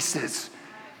places.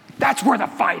 That's where the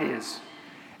fight is.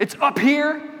 It's up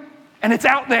here and it's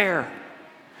out there.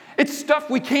 It's stuff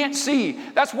we can't see.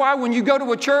 That's why when you go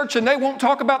to a church and they won't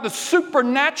talk about the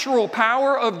supernatural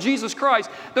power of Jesus Christ,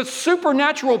 the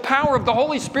supernatural power of the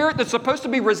Holy Spirit that's supposed to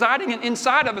be residing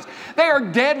inside of us, they are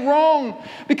dead wrong,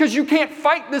 because you can't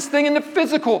fight this thing in the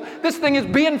physical. This thing is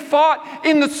being fought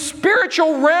in the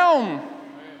spiritual realm.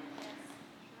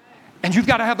 And you've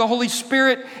got to have the Holy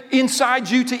Spirit inside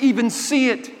you to even see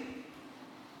it.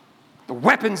 The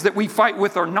weapons that we fight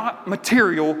with are not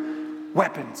material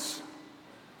weapons.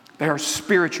 They are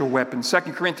spiritual weapons.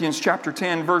 2 Corinthians chapter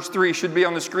 10, verse 3 should be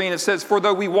on the screen. It says, "For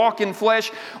though we walk in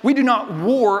flesh, we do not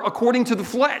war according to the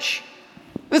flesh."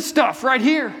 This stuff right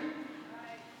here.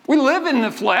 We live in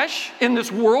the flesh, in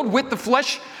this world with the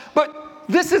flesh, but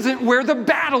this isn't where the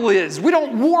battle is. We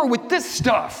don't war with this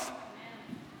stuff.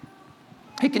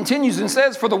 He continues and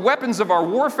says, "For the weapons of our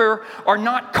warfare are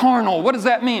not carnal." What does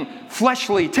that mean?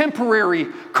 Fleshly, temporary,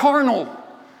 carnal.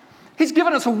 He's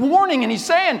given us a warning, and he's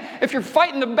saying, if you're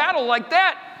fighting the battle like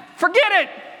that, forget it.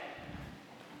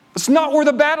 It's not where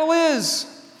the battle is.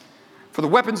 "For the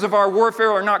weapons of our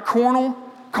warfare are not carnal,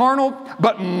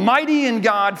 but mighty in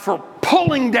God for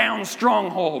pulling down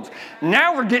strongholds."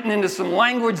 Now we're getting into some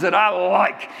language that I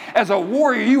like. As a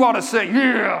warrior, you ought to say,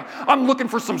 yeah, I'm looking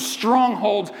for some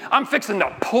strongholds. I'm fixing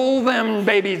to pull them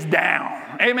babies down.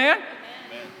 Amen?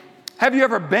 Have you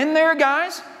ever been there,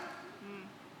 guys?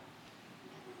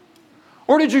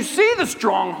 Or did you see the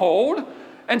stronghold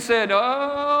and said,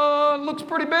 looks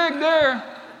pretty big there.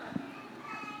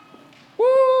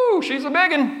 Woo, she's a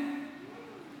biggin'.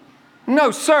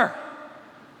 No, sir.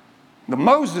 The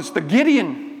Moses, the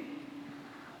Gideon,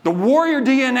 the warrior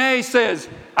DNA says,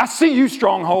 I see you,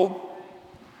 stronghold.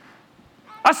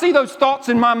 I see those thoughts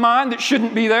in my mind that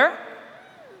shouldn't be there.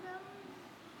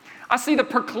 I see the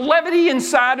proclivity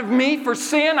inside of me for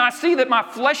sin. I see that my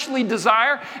fleshly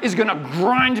desire is going to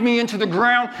grind me into the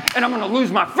ground, and I'm going to lose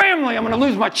my family. I'm going to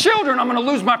lose my children. I'm going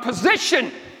to lose my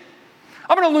position.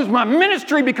 I'm going to lose my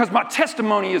ministry because my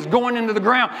testimony is going into the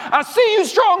ground. I see you,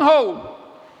 stronghold,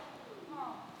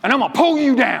 and I'm going to pull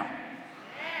you down.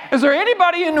 Is there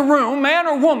anybody in the room, man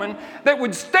or woman, that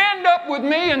would stand up with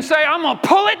me and say, I'm going to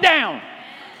pull it down?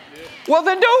 Well,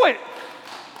 then do it.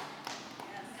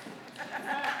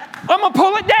 I'm going to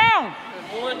pull it down.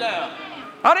 Pull it down.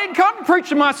 I didn't come to preach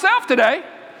to myself today.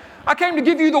 I came to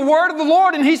give you the word of the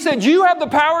Lord, and he said, you have the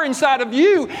power inside of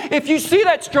you, if you see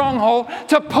that stronghold,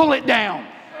 to pull it down.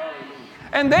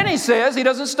 And then he says, he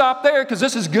doesn't stop there, because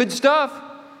this is good stuff.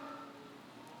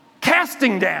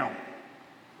 Casting down.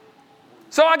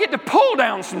 So I get to pull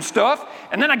down some stuff,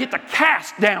 and then I get to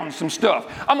cast down some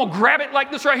stuff. I'm going to grab it like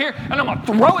this right here, and I'm going to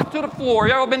throw it to the floor.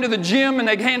 You ever been to the gym, and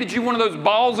they handed you one of those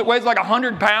balls that weighs like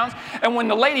 100 pounds? And when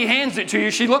the lady hands it to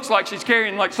you, she looks like she's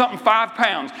carrying like something 5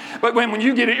 pounds. But when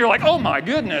you get it, you're like, oh my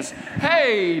goodness,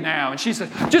 hey now. And she says,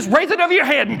 just raise it over your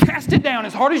head and cast it down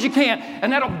as hard as you can,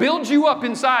 and that'll build you up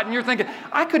inside. And you're thinking,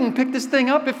 I couldn't pick this thing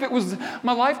up if it was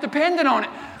my life depended on it.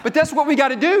 But that's what we got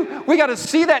to do. We got to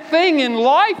see that thing in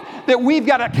life that we've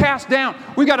got to cast down.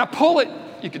 We got to pull it.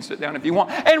 You can sit down if you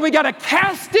want. And we got to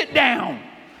cast it down.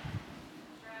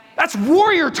 That's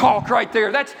warrior talk right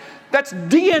there. That's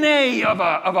DNA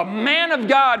of a man of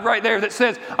God right there that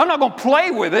says, I'm not going to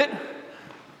play with it.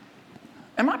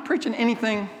 Am I preaching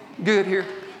anything good here?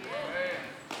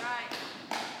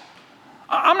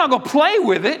 I'm not going to play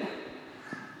with it.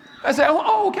 I say,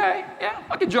 oh, okay, yeah,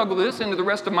 I can juggle this into the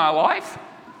rest of my life.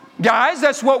 Guys,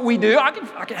 that's what we do. I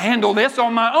can handle this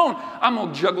on my own. I'm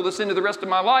going to juggle this into the rest of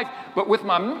my life. But with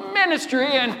my ministry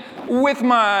and with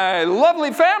my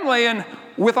lovely family and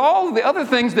with all the other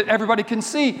things that everybody can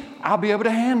see, I'll be able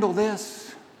to handle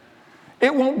this.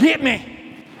 It won't get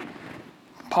me.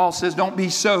 Paul says, don't be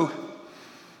so,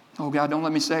 oh God, don't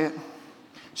let me say it,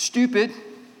 stupid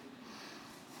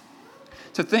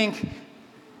to think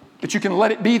that you can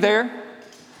let it be there.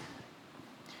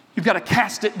 You've got to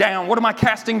cast it down. What am I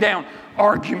casting down?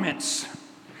 Arguments.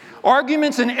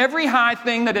 Arguments in every high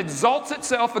thing that exalts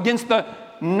itself against the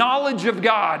knowledge of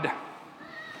God.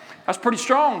 That's pretty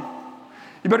strong.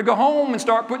 You better go home and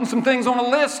start putting some things on a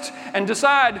list and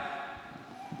decide,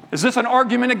 is this an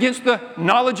argument against the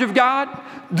knowledge of God?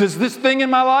 Does this thing in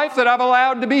my life that I've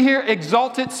allowed to be here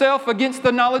exalt itself against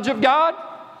the knowledge of God?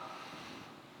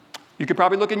 You could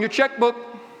probably look in your checkbook.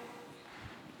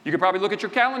 You could probably look at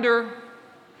your calendar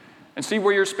and see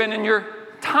where you're spending your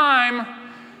time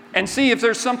and see if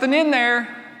there's something in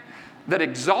there that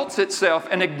exalts itself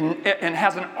and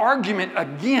has an argument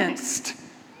against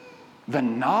the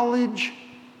knowledge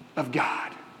of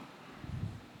God.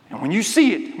 And when you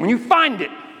see it, when you find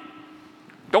it,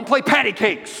 don't play patty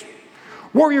cakes.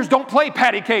 Warriors don't play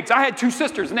patty cakes. I had two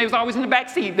sisters, and they was always in the back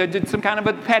seat. They did some kind of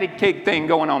a patty cake thing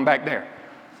going on back there.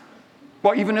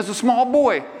 Well, even as a small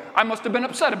boy, I must have been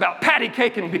upset about patty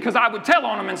caking because I would tell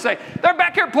on them and say, they're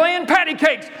back here playing patty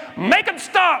cakes. Make them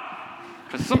stop.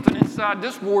 Because something inside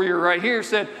this warrior right here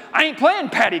said, I ain't playing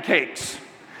patty cakes.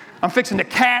 I'm fixing to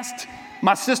cast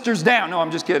my sisters down. No,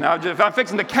 I'm just kidding. I'm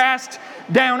fixing to cast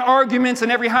down arguments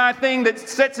and every high thing that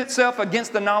sets itself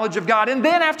against the knowledge of God. And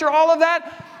then after all of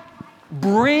that,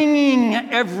 bringing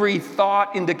every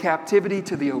thought into captivity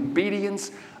to the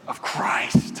obedience of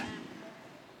Christ.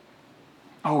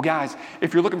 Oh, guys,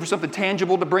 if you're looking for something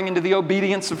tangible to bring into the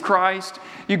obedience of Christ,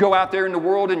 you go out there in the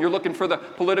world and you're looking for the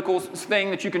political thing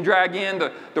that you can drag in,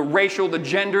 the racial, the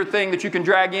gender thing that you can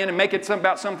drag in and make it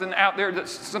about something out there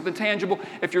that's something tangible.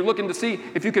 If you're looking to see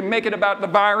if you can make it about the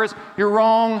virus, you're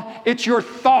wrong. It's your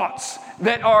thoughts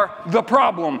that are the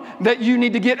problem that you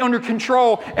need to get under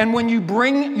control. And when you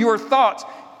bring your thoughts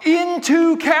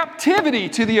into captivity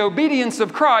to the obedience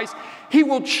of Christ, He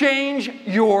will change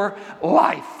your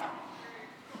life.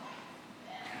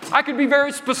 I could be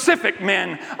very specific,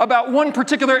 men, about one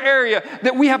particular area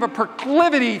that we have a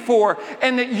proclivity for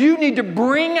and that you need to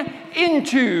bring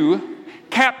into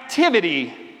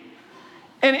captivity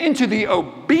and into the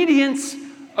obedience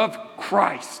of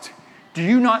Christ. Do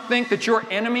you not think that your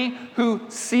enemy who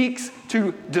seeks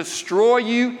to destroy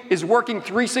you is working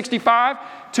 365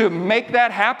 to make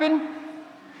that happen?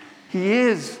 He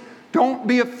is. Don't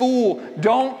be a fool.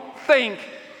 Don't think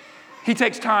he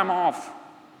takes time off.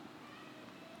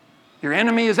 Your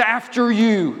enemy is after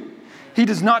you. He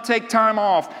does not take time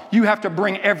off. You have to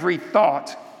bring every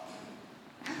thought.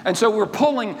 And so we're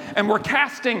pulling and we're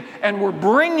casting and we're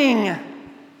bringing.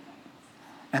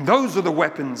 And those are the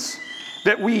weapons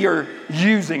that we are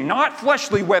using. Not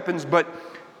fleshly weapons, but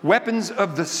weapons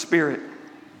of the Spirit.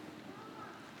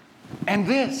 And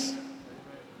this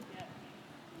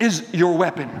is your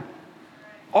weapon.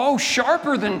 Oh,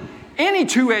 sharper than any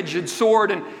two-edged sword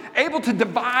and able to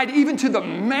divide even to the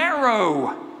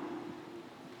marrow.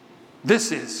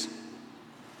 This is.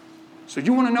 So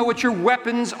you want to know what your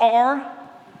weapons are?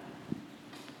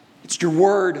 It's your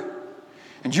word.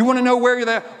 And you want to know where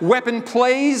the weapon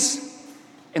plays?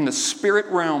 In the spirit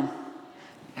realm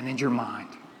and in your mind.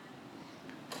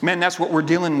 Men, that's what we're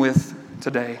dealing with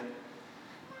today.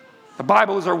 The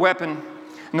Bible is our weapon.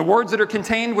 And the words that are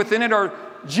contained within it are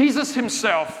Jesus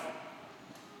Himself.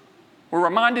 We're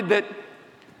reminded that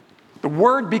the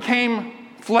Word became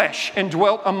flesh and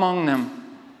dwelt among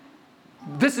them.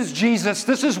 This is Jesus.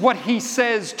 This is what He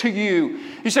says to you.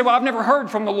 You say, well, I've never heard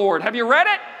from the Lord. Have you read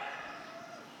it?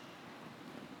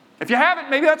 If you haven't,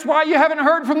 maybe that's why you haven't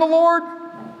heard from the Lord.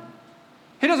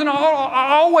 He doesn't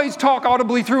always talk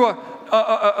audibly through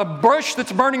a bush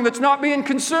that's burning that's not being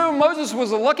consumed. Moses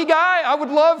was a lucky guy. I would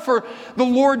love for the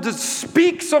Lord to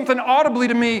speak something audibly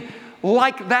to me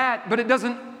like that, but it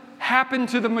doesn't happen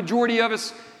to the majority of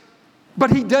us. But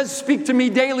He does speak to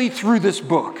me daily through this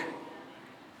book.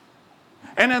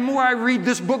 And the more I read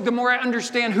this book, the more I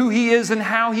understand who He is and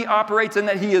how He operates and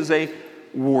that He is a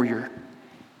warrior.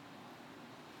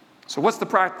 So what's the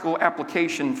practical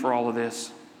application for all of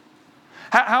this?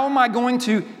 How am I going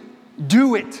to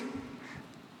do it?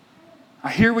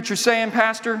 I hear what you're saying,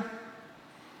 Pastor.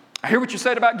 I hear what you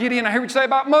said about Gideon. I hear what you say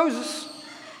about Moses.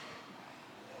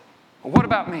 But what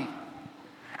about me?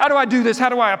 How do I do this? How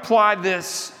do I apply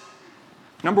this?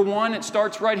 Number one, it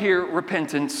starts right here,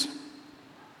 repentance.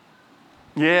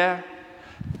 Yeah,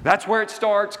 that's where it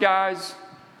starts, guys.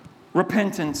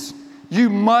 Repentance. You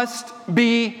must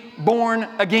be born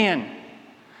again.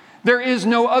 There is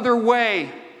no other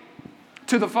way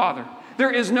to the Father.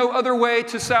 There is no other way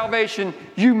to salvation.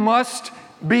 You must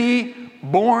be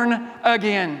born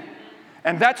again.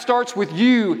 And that starts with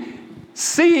you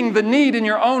seeing the need in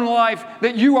your own life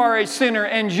that you are a sinner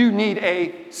and you need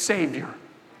a Savior.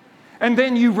 And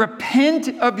then you repent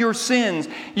of your sins.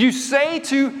 You say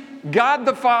to God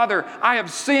the Father, I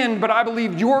have sinned, but I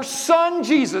believe your Son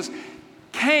Jesus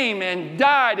came and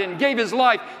died and gave His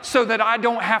life so that I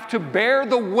don't have to bear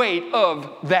the weight of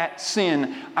that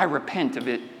sin. I repent of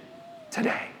it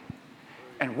today.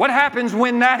 And what happens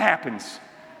when that happens?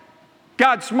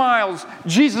 God smiles,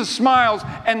 Jesus smiles,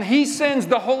 and He sends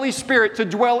the Holy Spirit to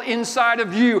dwell inside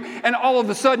of you. And all of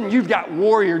a sudden, you've got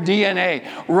warrior DNA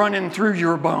running through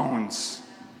your bones.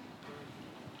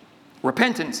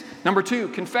 Repentance. Number two,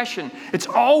 confession. It's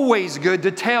always good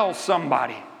to tell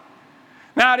somebody.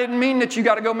 Now, I didn't mean that you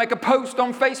got to go make a post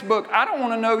on Facebook. I don't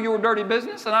want to know your dirty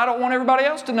business, and I don't want everybody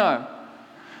else to know.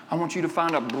 I want you to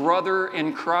find a brother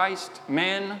in Christ.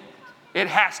 Men, it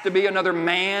has to be another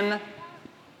man.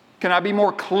 Can I be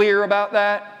more clear about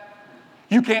that?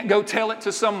 You can't go tell it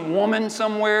to some woman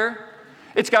somewhere.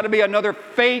 It's got to be another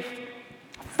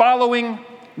faith-following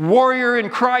warrior in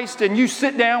Christ, and you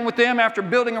sit down with them after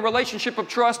building a relationship of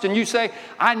trust, and you say,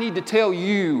 I need to tell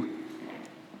you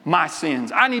my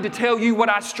sins. I need to tell you what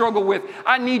I struggle with.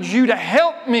 I need you to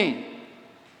help me.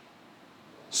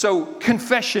 So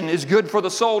confession is good for the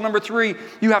soul. Number 3,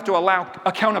 you have to allow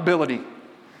accountability.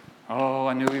 Oh,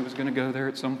 I knew he was going to go there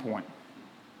at some point.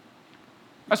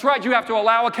 That's right, you have to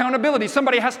allow accountability.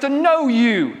 Somebody has to know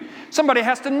you. Somebody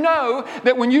has to know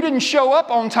that when you didn't show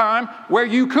up on time where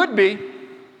you could be,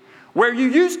 where you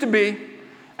used to be,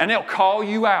 and they'll call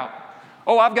you out.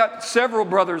 Oh, I've got several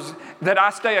brothers that I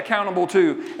stay accountable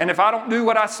to. And if I don't do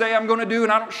what I say I'm going to do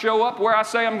and I don't show up where I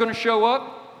say I'm going to show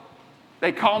up,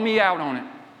 they call me out on it.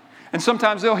 And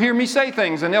sometimes they'll hear me say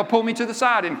things and they'll pull me to the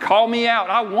side and call me out.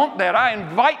 I want that. I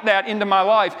invite that into my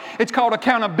life. It's called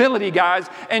accountability, guys.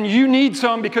 And you need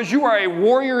some because you are a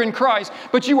warrior in Christ,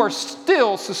 but you are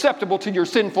still susceptible to your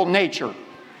sinful nature.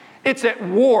 It's at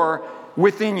war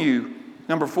within you.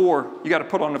 Number 4, you got to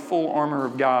put on the full armor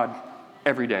of God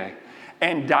every day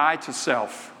and die to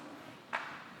self.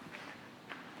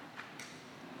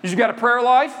 You got a prayer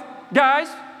life? Guys,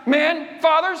 men,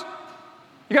 fathers,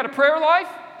 you got a prayer life?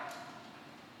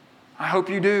 I hope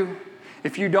you do.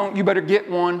 If you don't, you better get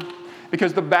one,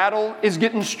 because the battle is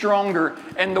getting stronger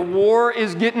and the war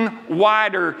is getting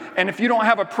wider. And if you don't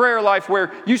have a prayer life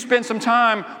where you spend some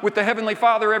time with the Heavenly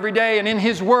Father every day and in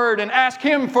His Word and ask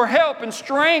Him for help and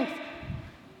strength,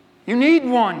 you need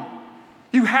one.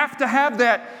 You have to have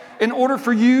that in order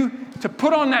for you to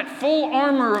put on that full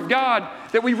armor of God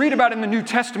that we read about in the New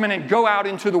Testament and go out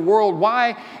into the world.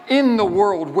 Why in the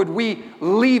world would we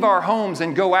leave our homes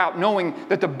and go out knowing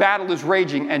that the battle is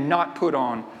raging and not put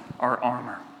on our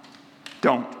armor?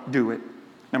 Don't do it.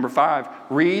 Number 5,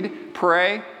 read,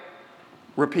 pray,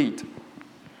 repeat.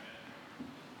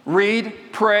 Read,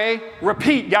 pray,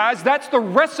 repeat. Guys, that's the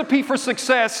recipe for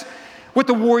success with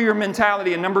the warrior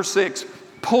mentality. And number 6,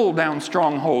 pull down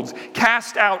strongholds,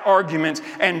 cast out arguments,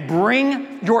 and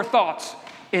bring your thoughts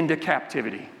into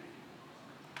captivity.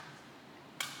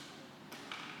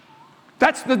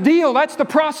 That's the deal. That's the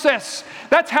process.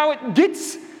 That's how it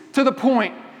gets to the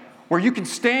point where you can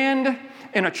stand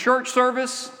in a church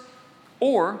service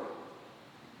or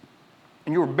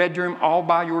in your bedroom all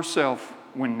by yourself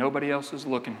when nobody else is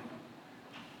looking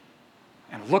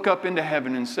and look up into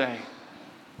heaven and say,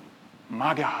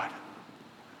 my God,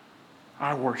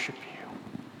 I worship you.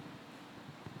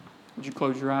 Would you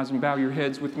close your eyes and bow your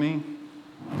heads with me?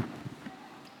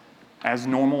 As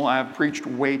normal, I have preached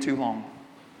way too long.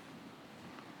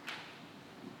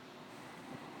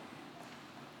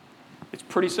 It's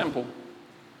pretty simple,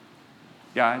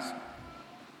 guys.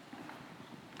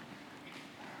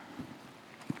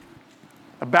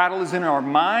 The battle is in our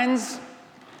minds.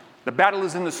 The battle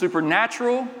is in the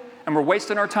supernatural, and we're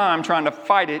wasting our time trying to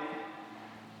fight it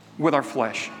with our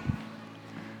flesh.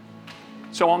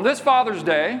 So on this Father's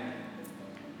Day,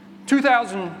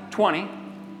 2020,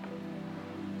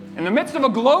 in the midst of a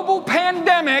global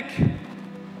pandemic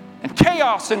and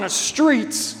chaos in the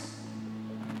streets,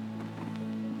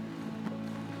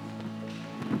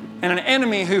 and an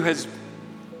enemy who has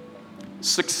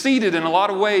succeeded in a lot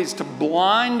of ways to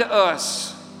blind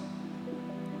us,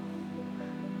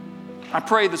 I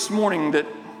pray this morning that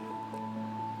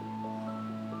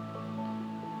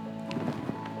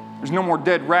there's no more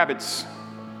dead rabbits,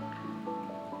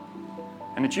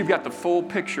 and that you've got the full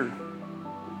picture.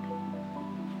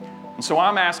 And so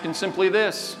I'm asking simply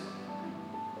this.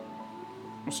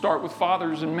 We'll start with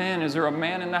fathers and men. Is there a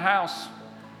man in the house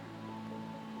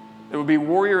that would be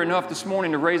warrior enough this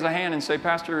morning to raise a hand and say,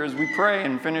 Pastor, as we pray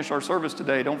and finish our service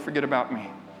today, don't forget about me?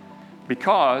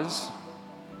 Because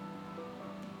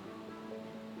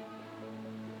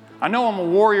I know I'm a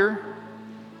warrior,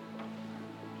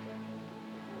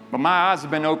 but my eyes have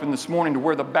been opened this morning to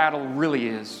where the battle really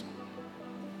is.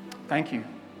 Thank you.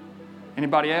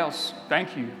 Anybody else?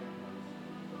 Thank you.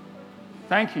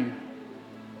 Thank you.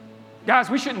 Guys,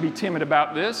 we shouldn't be timid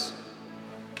about this.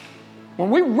 When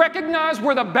we recognize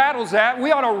where the battle's at,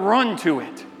 we ought to run to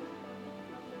it.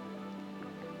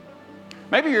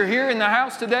 Maybe you're here in the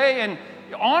house today and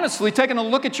honestly taking a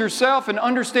look at yourself and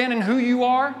understanding who you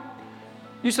are.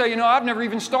 You say, I've never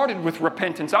even started with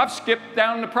repentance. I've skipped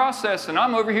down the process and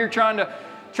I'm over here trying to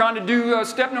trying to do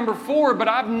step number 4, but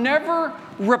I've never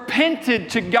repented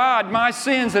to God my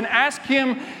sins and asked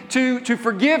Him to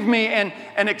forgive me and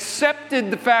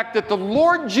accepted the fact that the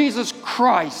Lord Jesus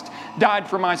Christ died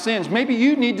for my sins. Maybe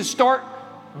you need to start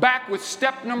back with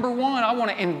step number 1. I want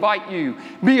to invite you.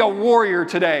 Be a warrior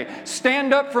today.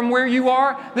 Stand up from where you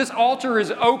are. This altar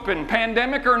is open,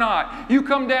 pandemic or not. You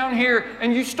come down here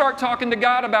and you start talking to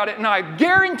God about it, and I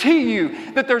guarantee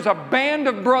you that there's a band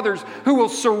of brothers who will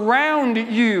surround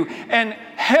you and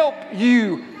help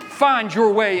you find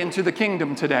your way into the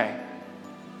kingdom today.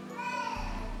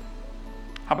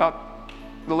 How about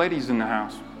the ladies in the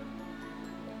house?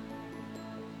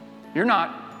 You're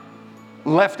not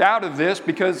left out of this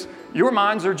because your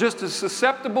minds are just as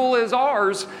susceptible as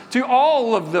ours to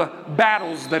all of the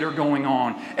battles that are going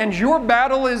on. And your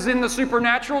battle is in the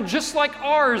supernatural just like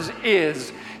ours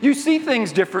is. You see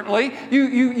things differently.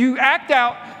 You act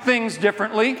out things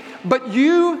differently. But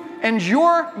you and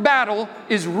your battle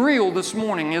is real this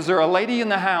morning. Is there a lady in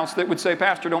the house that would say,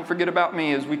 Pastor, don't forget about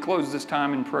me as we close this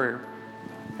time in prayer?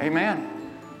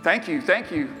 Amen. Thank you,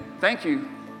 thank you, thank you.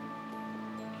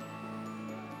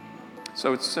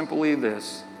 So it's simply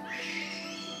this.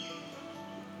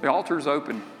 The altar's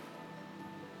open.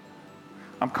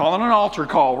 I'm calling an altar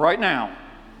call right now.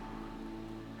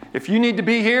 If you need to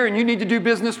be here and you need to do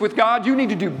business with God, you need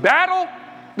to do battle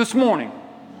this morning.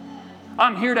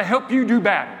 I'm here to help you do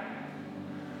battle.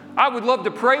 I would love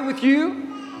to pray with you.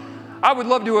 I would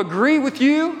love to agree with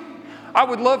you. I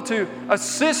would love to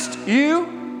assist you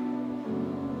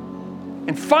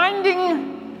in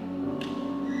finding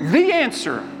the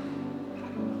answer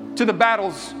to the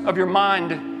battles of your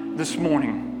mind this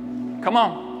morning. Come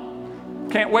on.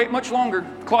 Can't wait much longer.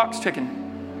 The clock's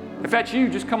ticking. If that's you,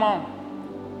 just come on.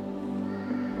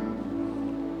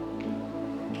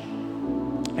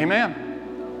 Amen.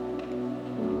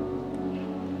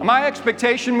 My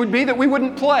expectation would be that we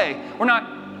wouldn't play. We're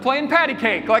not playing patty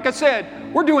cake. Like I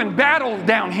said, we're doing battle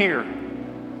down here.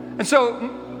 And so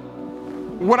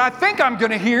what I think I'm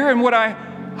going to hear and what I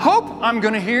hope I'm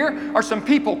going to hear are some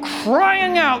people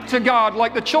crying out to God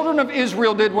like the children of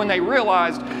Israel did when they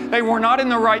realized they were not in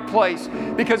the right place.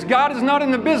 Because God is not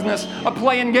in the business of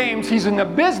playing games. He's in the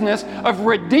business of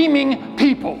redeeming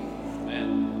people.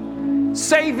 Amen.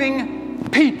 Saving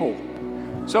people.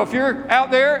 So if you're out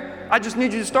there, I just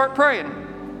need you to start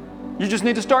praying. You just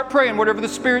need to start praying whatever the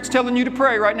Spirit's telling you to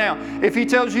pray right now. If He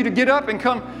tells you to get up and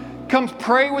come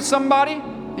pray with somebody,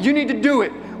 you need to do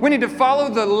it. We need to follow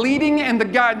the leading and the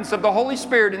guidance of the Holy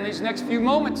Spirit in these next few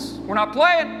moments. We're not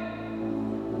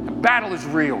playing. The battle is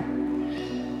real.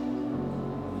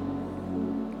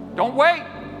 Don't wait.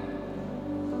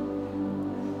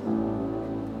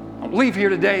 Don't leave here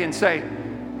today and say,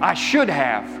 I should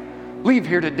have. Leave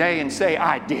here today and say,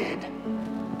 I did.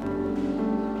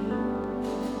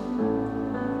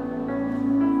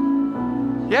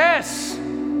 Yes.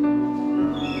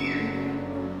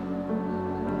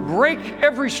 Break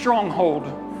every stronghold,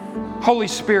 Holy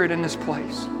Spirit, in this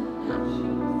place.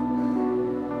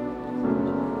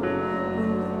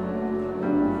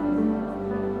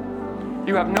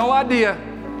 You have no idea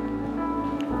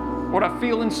what I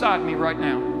feel inside me right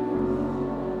now.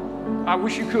 I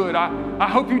wish you could. I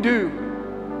hope you do.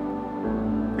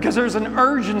 Because there's an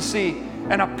urgency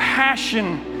and a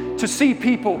passion to see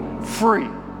people free.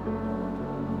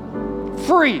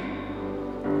 Free.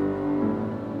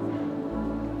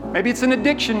 Maybe it's an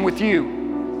addiction with you.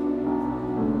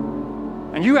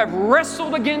 And you have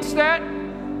wrestled against that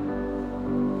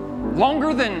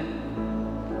longer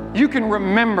than you can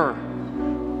remember.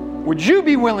 Would you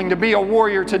be willing to be a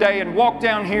warrior today and walk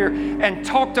down here and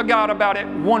talk to God about it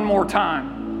one more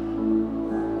time?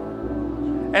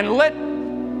 And let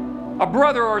a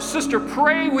brother or a sister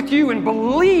pray with you and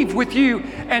believe with you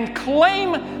and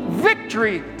claim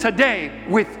victory today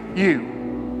with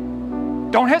you.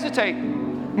 Don't hesitate.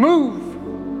 Move.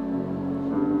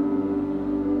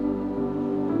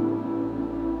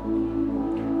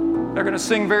 They're going to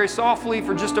sing very softly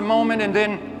for just a moment, and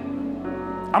then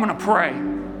I'm going to pray.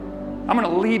 I'm going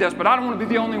to lead us, but I don't want to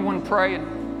be the only one praying.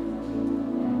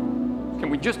 Can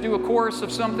we just do a chorus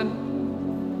of something?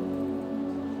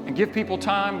 And give people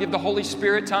time, give the Holy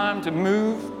Spirit time to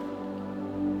move.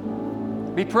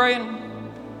 Be praying.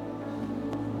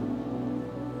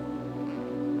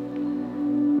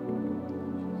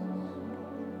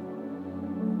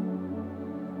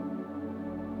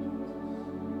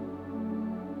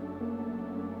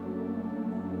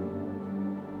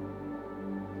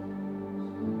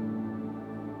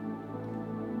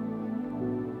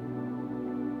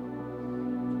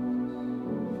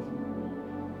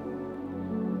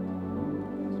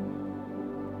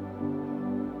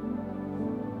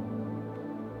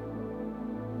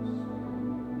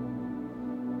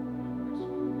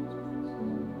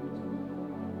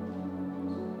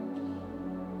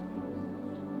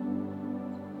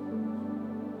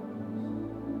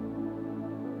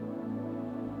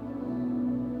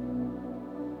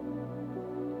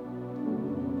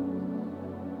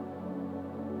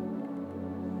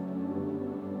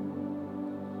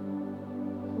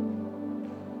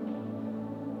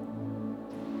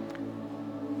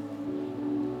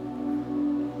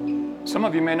 Some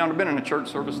of you may not have been in a church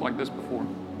service like this before.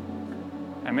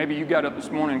 And maybe you got up this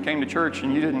morning and came to church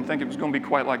and you didn't think it was going to be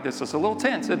quite like this. It's a little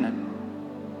tense, isn't it?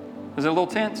 Is it a little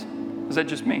tense? Is that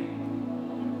just me?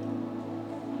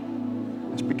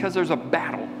 It's because there's a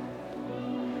battle.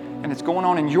 And it's going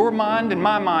on in your mind and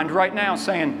my mind right now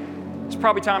saying, it's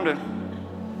probably time to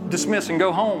dismiss and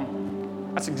go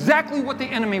home. That's exactly what the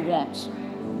enemy wants.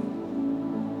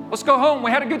 Let's go home.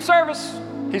 We had a good service.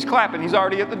 He's clapping. He's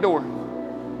already at the door.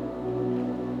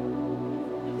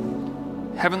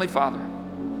 Heavenly Father,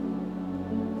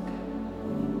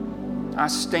 I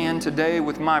stand today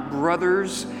with my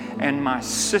brothers and my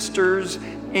sisters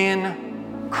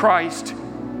in Christ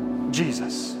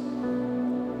Jesus.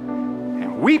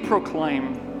 And we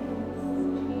proclaim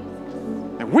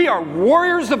that we are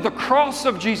warriors of the cross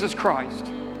of Jesus Christ.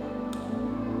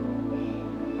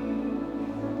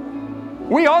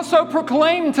 We also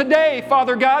proclaim today,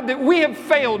 Father God, that we have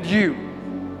failed you.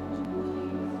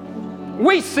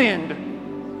 We sinned.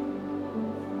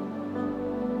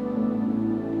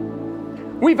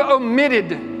 We've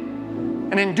omitted,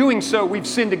 and in doing so, we've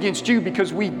sinned against you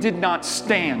because we did not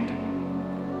stand.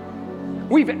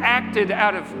 We've acted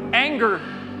out of anger,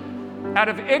 out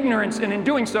of ignorance, and in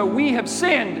doing so, we have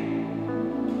sinned.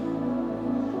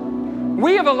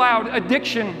 We have allowed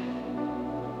addiction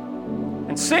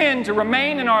and sin to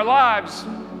remain in our lives,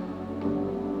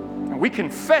 and we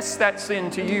confess that sin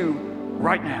to you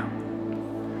right now.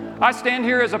 I stand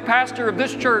here as a pastor of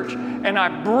this church, and I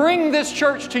bring this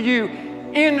church to you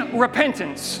in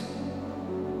repentance.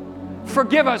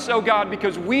 Forgive us, oh God,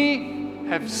 because we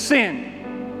have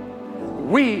sinned.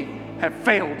 We have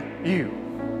failed you.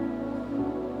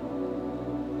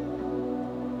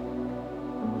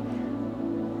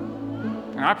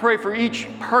 And I pray for each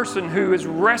person who is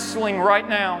wrestling right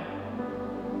now.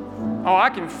 Oh, I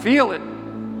can feel it.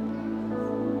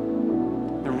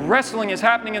 The wrestling is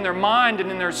happening in their mind and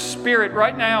in their spirit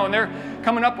right now, and they're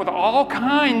coming up with all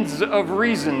kinds of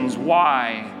reasons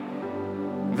why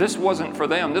this wasn't for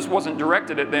them. This wasn't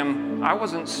directed at them. I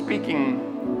wasn't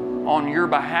speaking on your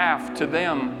behalf to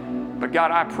them. But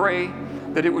God, I pray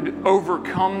that it would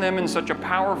overcome them in such a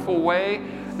powerful way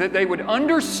that they would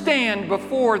understand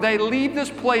before they leave this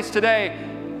place today,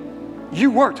 you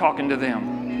were talking to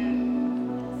them.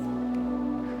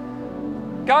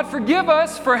 God, forgive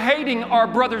us for hating our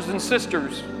brothers and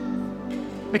sisters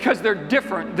because they're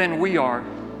different than we are.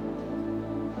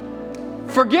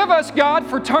 Forgive us, God,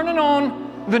 for turning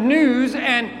on the news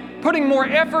and putting more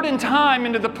effort and time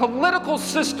into the political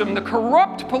system, the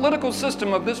corrupt political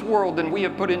system of this world than we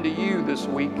have put into you this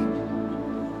week.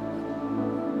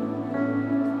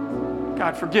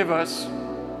 God, forgive us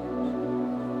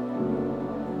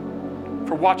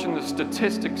for watching the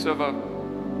statistics of a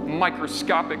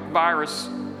microscopic virus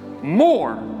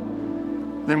more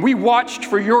than we watched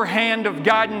for your hand of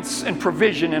guidance and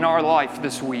provision in our life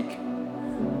this week.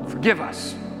 Forgive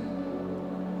us.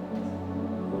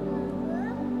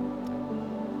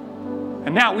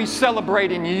 And now we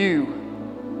celebrate in you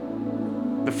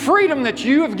the freedom that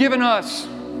you have given us,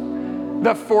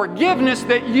 the forgiveness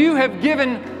that you have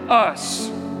given us,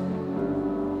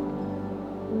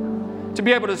 to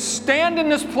be able to stand in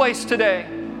this place today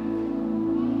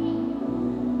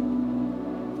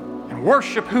and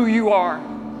worship who you are.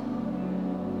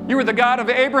 You are the God of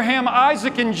Abraham,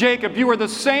 Isaac, and Jacob. You are the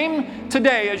same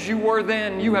today as you were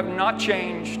then. You have not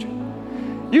changed.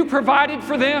 You provided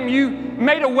for them. You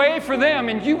made a way for them,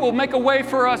 and you will make a way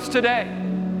for us today.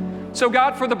 So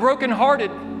God, for the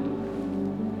brokenhearted,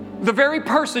 the very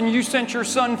person you sent your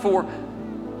Son for,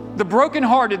 the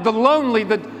brokenhearted, the lonely,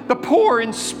 the poor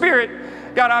in spirit,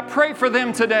 God, I pray for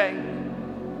them today.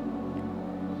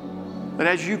 That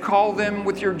as you call them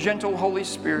with your gentle Holy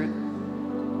Spirit,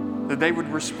 that they would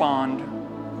respond,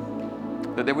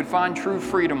 that they would find true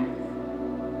freedom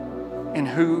in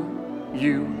who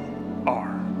you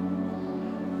are.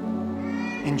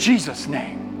 In Jesus'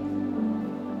 name.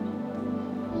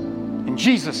 In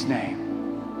Jesus'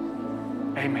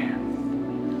 name.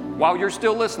 Amen. While you're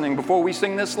still listening, before we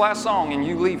sing this last song and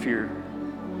you leave here,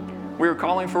 we are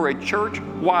calling for a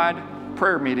church-wide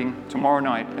prayer meeting tomorrow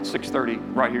night at 6:30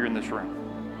 right here in this room.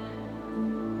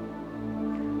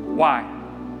 Why?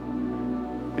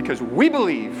 Because we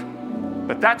believe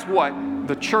that that's what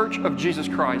the Church of Jesus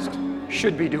Christ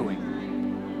should be doing.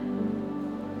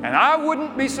 And I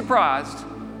wouldn't be surprised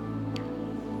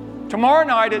tomorrow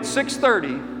night at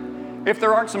 6:30 if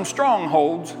there aren't some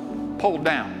strongholds pulled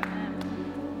down.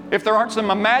 If there aren't some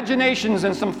imaginations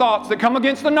and some thoughts that come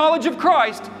against the knowledge of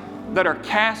Christ that are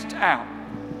cast out.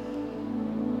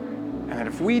 And that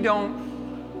if we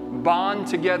don't bond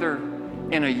together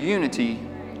in a unity,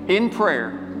 in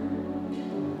prayer,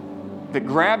 that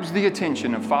grabs the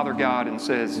attention of Father God and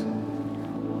says,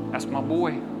 that's my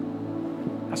boy,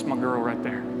 that's my girl right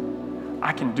there.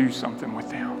 I can do something with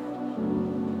them.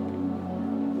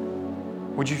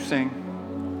 Would you sing?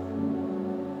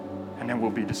 And then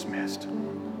we'll be dismissed.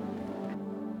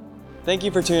 Thank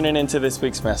you for tuning into this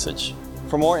week's message.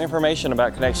 For more information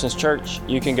about Connections Church,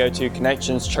 you can go to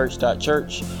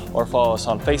connectionschurch.church or follow us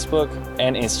on Facebook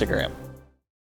and Instagram.